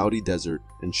in the Saudi desert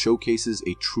and showcases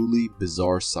a truly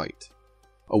bizarre sight.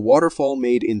 A waterfall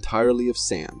made entirely of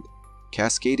sand,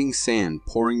 cascading sand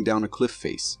pouring down a cliff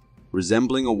face,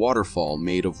 resembling a waterfall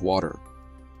made of water.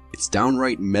 It's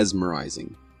downright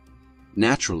mesmerizing.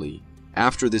 Naturally,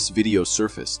 after this video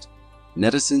surfaced,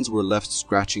 netizens were left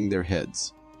scratching their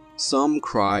heads. Some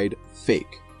cried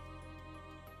fake,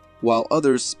 while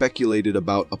others speculated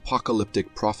about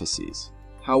apocalyptic prophecies.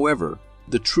 However,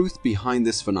 the truth behind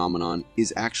this phenomenon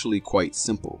is actually quite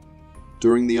simple.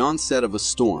 During the onset of a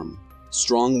storm,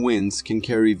 strong winds can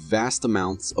carry vast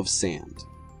amounts of sand.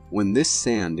 When this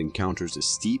sand encounters a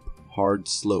steep, hard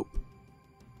slope,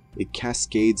 it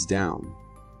cascades down,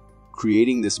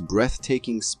 creating this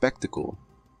breathtaking spectacle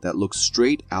that looks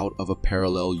straight out of a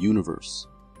parallel universe.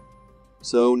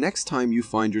 So next time you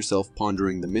find yourself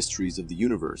pondering the mysteries of the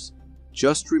universe,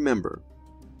 just remember,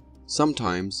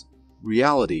 sometimes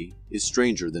reality is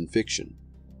stranger than fiction.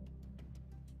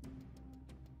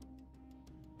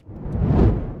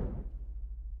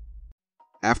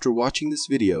 After watching this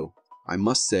video, I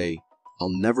must say, I'll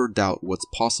never doubt what's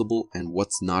possible and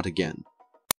what's not again.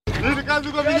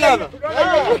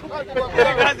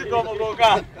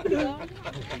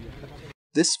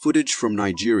 This footage from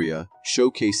Nigeria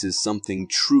showcases something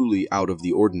truly out of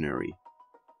the ordinary.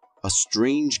 A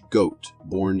strange goat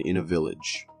born in a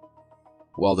village.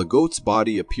 While the goat's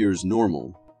body appears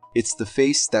normal, it's the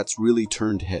face that's really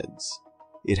turned heads.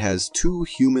 It has 2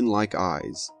 human-like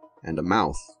eyes and a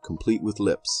mouth complete with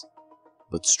lips,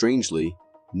 but strangely,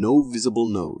 no visible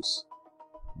nose.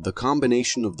 The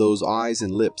combination of those eyes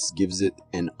and lips gives it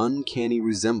an uncanny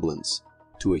resemblance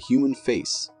to a human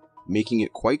face, making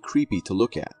it quite creepy to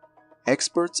look at.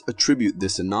 Experts attribute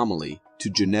this anomaly to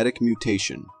genetic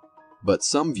mutation, but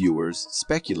some viewers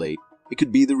speculate it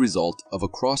could be the result of a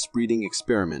crossbreeding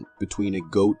experiment between a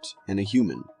goat and a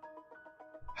human.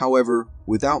 However,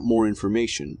 without more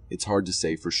information, it's hard to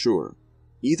say for sure.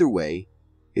 Either way,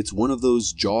 it's one of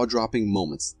those jaw-dropping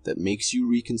moments that makes you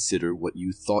reconsider what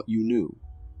you thought you knew.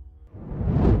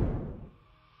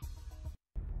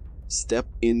 Step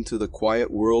into the quiet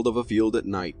world of a field at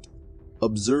night,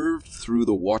 observed through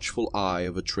the watchful eye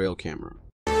of a trail camera.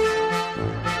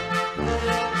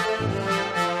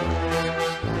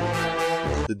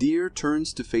 The deer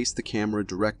turns to face the camera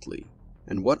directly,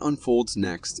 and what unfolds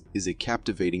next is a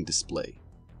captivating display.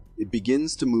 It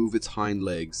begins to move its hind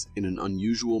legs in an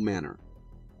unusual manner,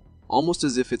 almost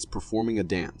as if it's performing a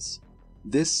dance.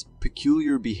 This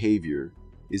peculiar behavior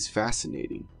is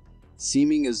fascinating,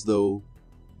 seeming as though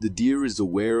the deer is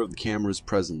aware of the camera's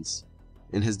presence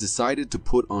and has decided to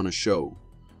put on a show,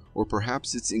 or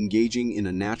perhaps it's engaging in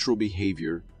a natural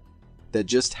behavior that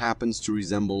just happens to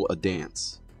resemble a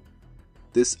dance.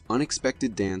 This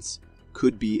unexpected dance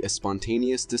could be a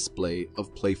spontaneous display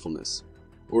of playfulness,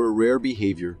 or a rare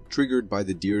behavior triggered by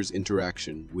the deer's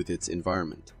interaction with its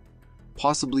environment,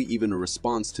 possibly even a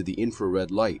response to the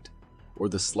infrared light or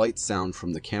the slight sound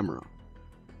from the camera.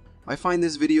 I find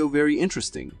this video very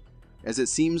interesting, as it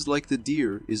seems like the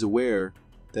deer is aware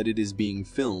that it is being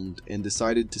filmed and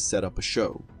decided to set up a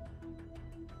show.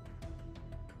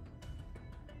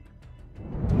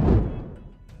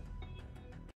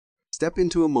 Step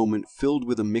into a moment filled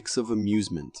with a mix of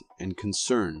amusement and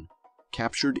concern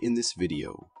captured in this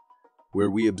video, where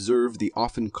we observe the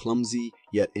often clumsy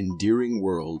yet endearing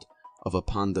world of a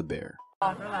panda bear.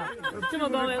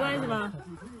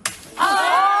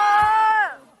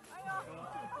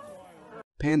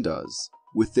 Pandas,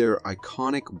 with their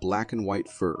iconic black and white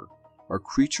fur, are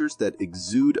creatures that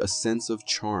exude a sense of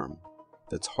charm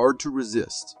that's hard to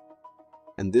resist,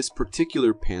 and this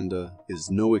particular panda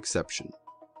is no exception.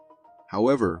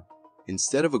 However,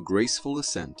 instead of a graceful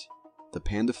ascent, the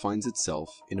panda finds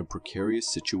itself in a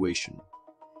precarious situation,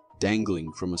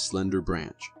 dangling from a slender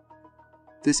branch.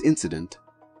 This incident,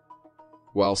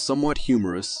 while somewhat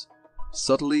humorous,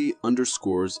 subtly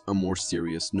underscores a more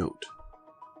serious note.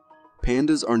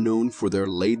 Pandas are known for their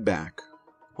laid-back,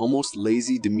 almost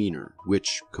lazy demeanor,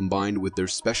 which, combined with their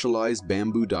specialized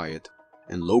bamboo diet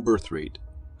and low birth rate,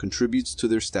 contributes to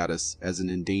their status as an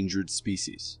endangered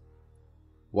species.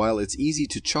 While it's easy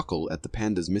to chuckle at the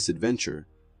panda's misadventure,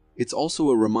 it's also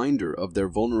a reminder of their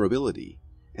vulnerability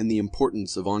and the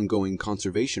importance of ongoing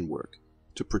conservation work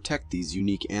to protect these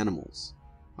unique animals.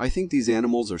 I think these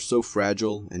animals are so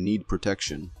fragile and need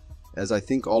protection, as I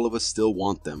think all of us still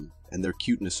want them and their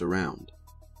cuteness around.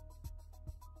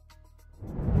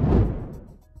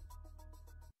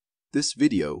 This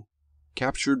video,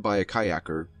 captured by a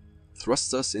kayaker,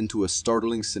 thrusts us into a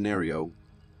startling scenario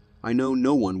I know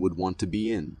no one would want to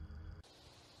be in.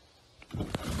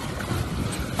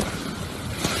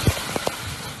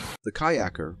 The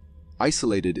kayaker,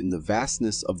 isolated in the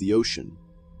vastness of the ocean,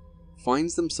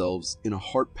 finds themselves in a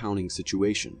heart-pounding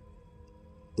situation.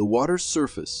 The water's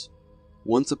surface,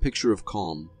 once a picture of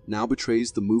calm, now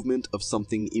betrays the movement of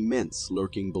something immense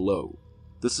lurking below.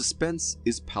 The suspense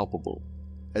is palpable,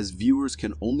 as viewers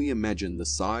can only imagine the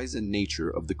size and nature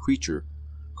of the creature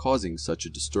causing such a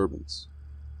disturbance.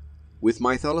 With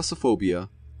my thalassophobia,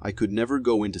 I could never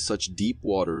go into such deep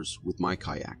waters with my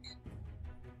kayak.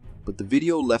 But the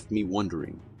video left me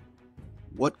wondering,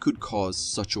 what could cause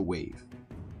such a wave?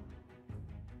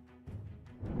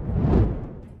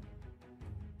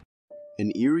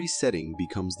 An eerie setting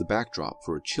becomes the backdrop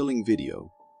for a chilling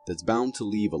video that's bound to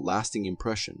leave a lasting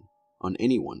impression on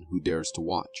anyone who dares to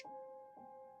watch.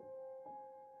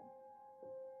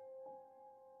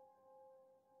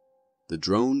 The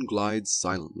drone glides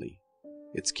silently,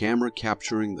 its camera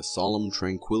capturing the solemn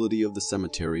tranquility of the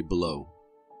cemetery below.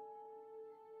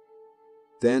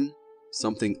 Then,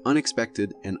 something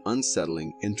unexpected and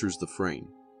unsettling enters the frame.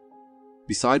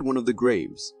 Beside one of the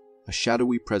graves, a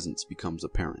shadowy presence becomes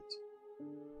apparent.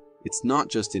 It's not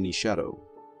just any shadow.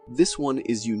 This one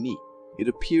is unique. It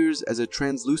appears as a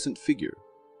translucent figure,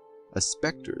 a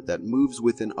specter that moves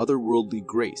with an otherworldly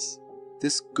grace.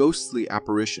 This ghostly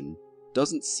apparition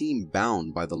doesn't seem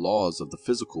bound by the laws of the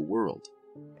physical world,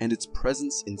 and its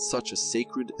presence in such a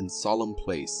sacred and solemn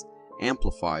place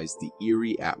amplifies the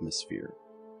eerie atmosphere.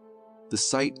 The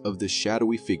sight of this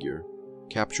shadowy figure,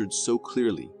 captured so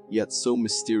clearly yet so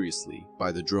mysteriously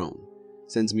by the drone,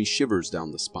 sends me shivers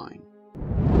down the spine.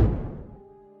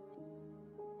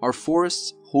 Our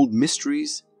forests hold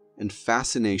mysteries and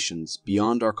fascinations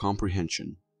beyond our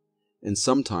comprehension, and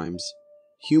sometimes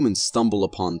humans stumble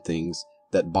upon things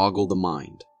that boggle the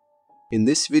mind. In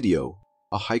this video,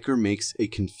 a hiker makes a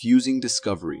confusing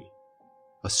discovery,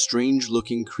 a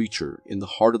strange-looking creature in the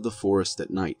heart of the forest at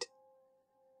night.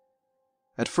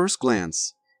 At first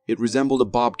glance, it resembled a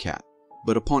bobcat,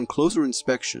 but upon closer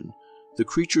inspection, the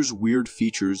creature's weird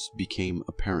features became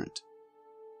apparent.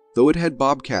 Though it had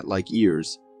bobcat-like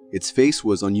ears, its face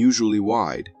was unusually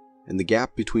wide, and the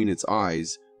gap between its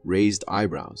eyes raised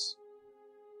eyebrows.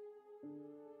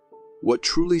 What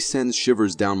truly sends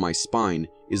shivers down my spine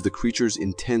is the creature's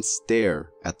intense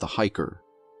stare at the hiker.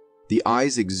 The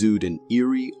eyes exude an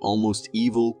eerie, almost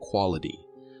evil quality,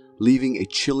 leaving a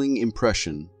chilling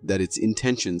impression that its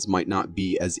intentions might not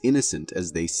be as innocent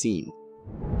as they seem.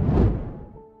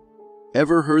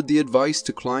 Ever heard the advice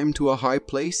to climb to a high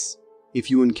place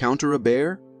if you encounter a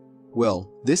bear?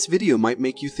 Well, this video might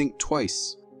make you think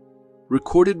twice.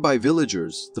 Recorded by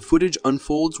villagers, the footage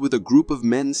unfolds with a group of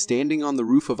men standing on the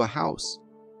roof of a house.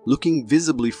 looking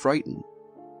visibly frightened.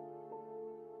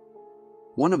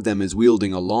 One of them is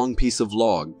wielding a long piece of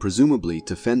log, presumably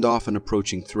to fend off an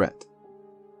approaching threat.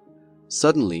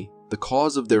 Suddenly, the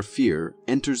cause of their fear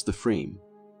enters the frame.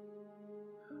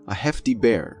 A hefty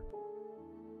bear.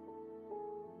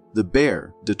 The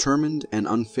bear, determined and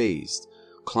unfazed,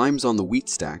 climbs on the wheat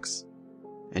stacks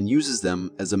and uses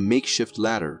them as a makeshift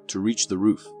ladder to reach the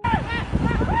roof.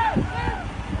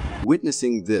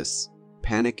 Witnessing this,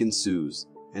 panic ensues,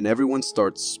 and everyone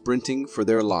starts sprinting for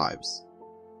their lives.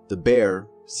 The bear,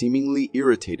 seemingly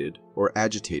irritated or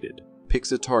agitated,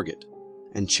 picks a target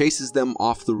and chases them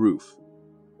off the roof.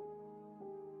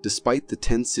 Despite the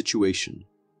tense situation,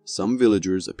 some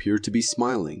villagers appear to be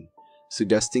smiling,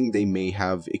 suggesting they may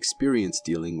have experience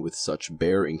dealing with such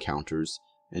bear encounters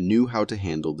and knew how to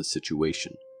handle the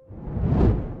situation.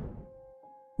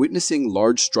 Witnessing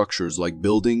large structures like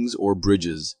buildings or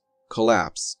bridges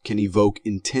collapse can evoke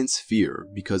intense fear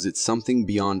because it's something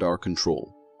beyond our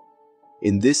control.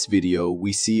 In this video,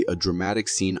 we see a dramatic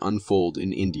scene unfold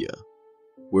in India,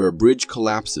 where a bridge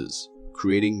collapses,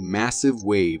 creating massive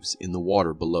waves in the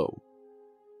water below.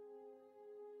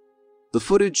 The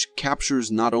footage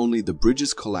captures not only the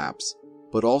bridge's collapse,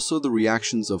 but also the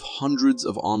reactions of hundreds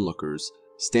of onlookers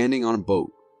standing on a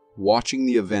boat, watching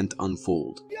the event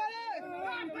unfold.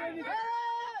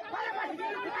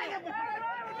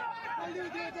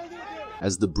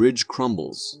 As the bridge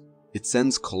crumbles, it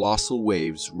sends colossal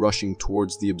waves rushing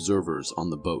towards the observers on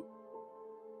the boat.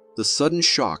 The sudden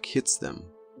shock hits them,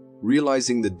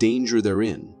 realizing the danger they're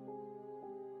in.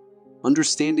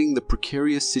 Understanding the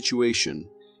precarious situation,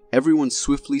 everyone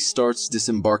swiftly starts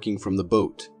disembarking from the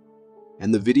boat,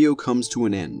 and the video comes to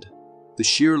an end. The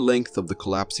sheer length of the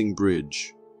collapsing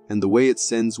bridge and the way it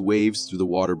sends waves through the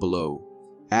water below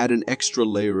add an extra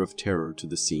layer of terror to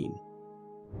the scene.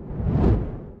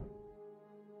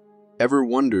 Ever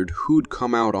wondered who'd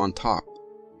come out on top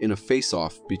in a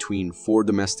face-off between 4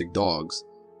 domestic dogs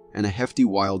and a hefty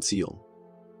wild seal?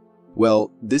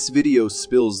 Well, this video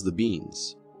spills the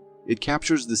beans. It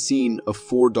captures the scene of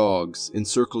 4 dogs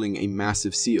encircling a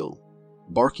massive seal,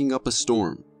 barking up a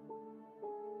storm.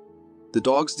 The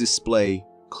dogs display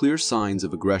clear signs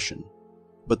of aggression,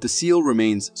 but the seal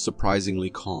remains surprisingly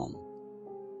calm.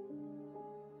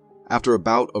 After a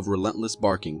bout of relentless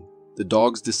barking, the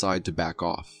dogs decide to back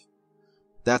off.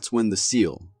 That's when the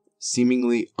seal,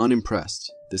 seemingly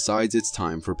unimpressed, decides it's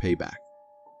time for payback.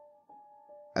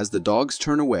 As the dogs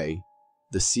turn away,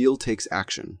 the seal takes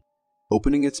action,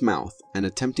 opening its mouth and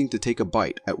attempting to take a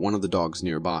bite at one of the dogs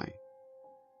nearby.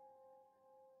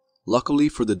 Luckily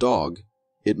for the dog,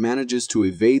 it manages to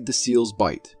evade the seal's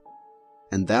bite,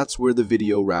 and that's where the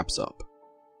video wraps up.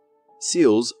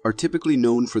 Seals are typically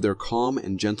known for their calm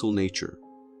and gentle nature,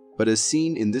 but as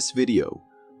seen in this video,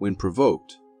 when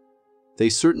provoked, they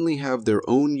certainly have their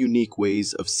own unique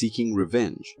ways of seeking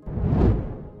revenge.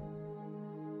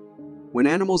 When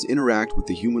animals interact with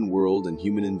the human world and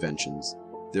human inventions,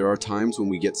 there are times when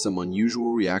we get some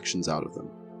unusual reactions out of them.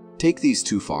 Take these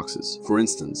 2 foxes, for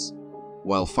instance.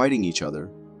 While fighting each other,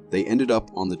 they ended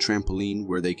up on the trampoline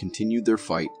where they continued their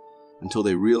fight until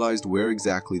they realized where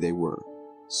exactly they were.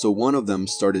 So one of them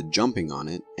started jumping on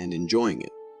it and enjoying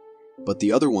it, but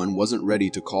the other one wasn't ready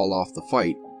to call off the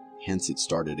fight, hence it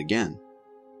started again.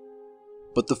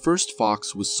 But the first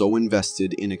fox was so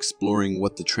invested in exploring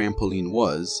what the trampoline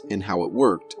was and how it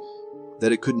worked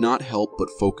that it could not help but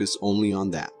focus only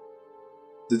on that.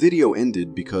 The video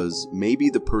ended because maybe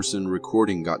the person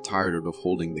recording got tired of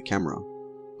holding the camera,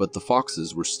 but the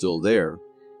foxes were still there,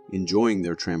 enjoying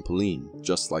their trampoline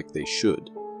just like they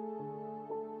should.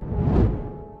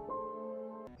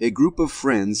 A group of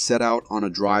friends set out on a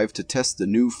drive to test the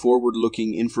new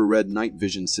forward-looking infrared night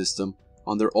vision system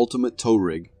on their ultimate tow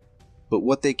rig, but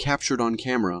what they captured on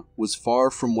camera was far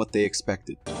from what they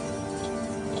expected.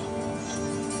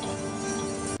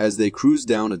 As they cruised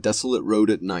down a desolate road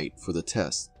at night for the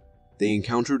test, they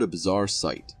encountered a bizarre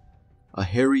sight: a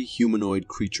hairy humanoid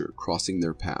creature crossing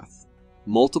their path.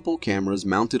 Multiple cameras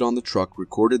mounted on the truck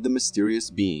recorded the mysterious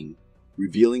being,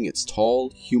 revealing its tall,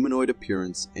 humanoid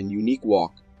appearance and unique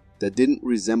walk that didn't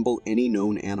resemble any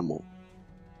known animal.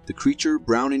 The creature,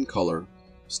 brown in color,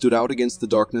 stood out against the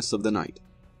darkness of the night.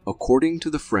 According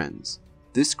to the friends,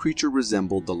 this creature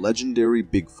resembled the legendary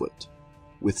Bigfoot,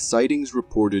 with sightings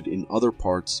reported in other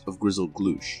parts of Grizzled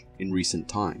Gloosh in recent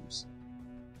times.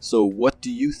 So what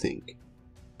do you think?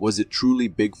 Was it truly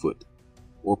Bigfoot,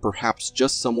 or perhaps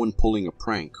just someone pulling a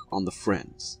prank on the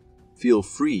friends? Feel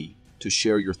free to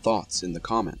share your thoughts in the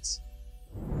comments.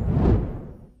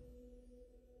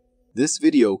 This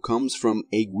video comes from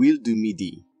Aiguille du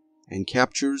Midi and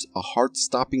captures a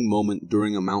heart-stopping moment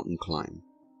during a mountain climb.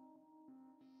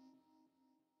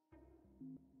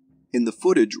 In the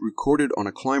footage recorded on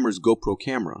a climber's GoPro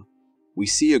camera, we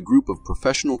see a group of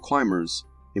professional climbers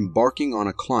embarking on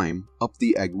a climb up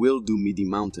the Aiguille du Midi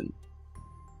mountain.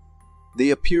 They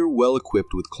appear well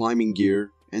equipped with climbing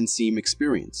gear and seem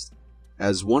experienced.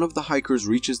 As one of the hikers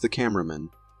reaches the cameraman,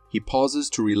 he pauses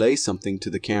to relay something to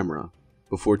the camera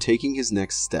before taking his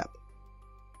next step.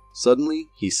 Suddenly,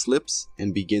 he slips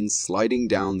and begins sliding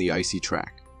down the icy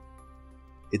track.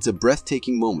 It's a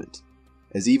breathtaking moment,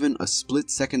 as even a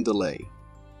split-second delay,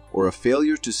 or a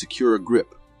failure to secure a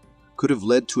grip, could have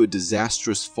led to a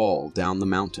disastrous fall down the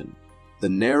mountain. The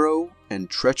narrow and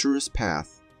treacherous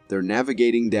path they're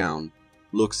navigating down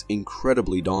looks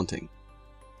incredibly daunting.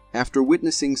 After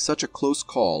witnessing such a close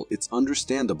call, it's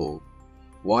understandable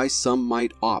why some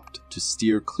might opt to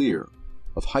steer clear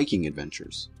of hiking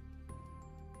adventures.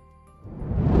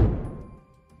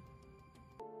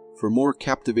 For more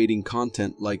captivating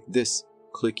content like this,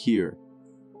 click here.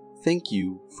 Thank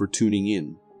you for tuning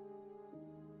in.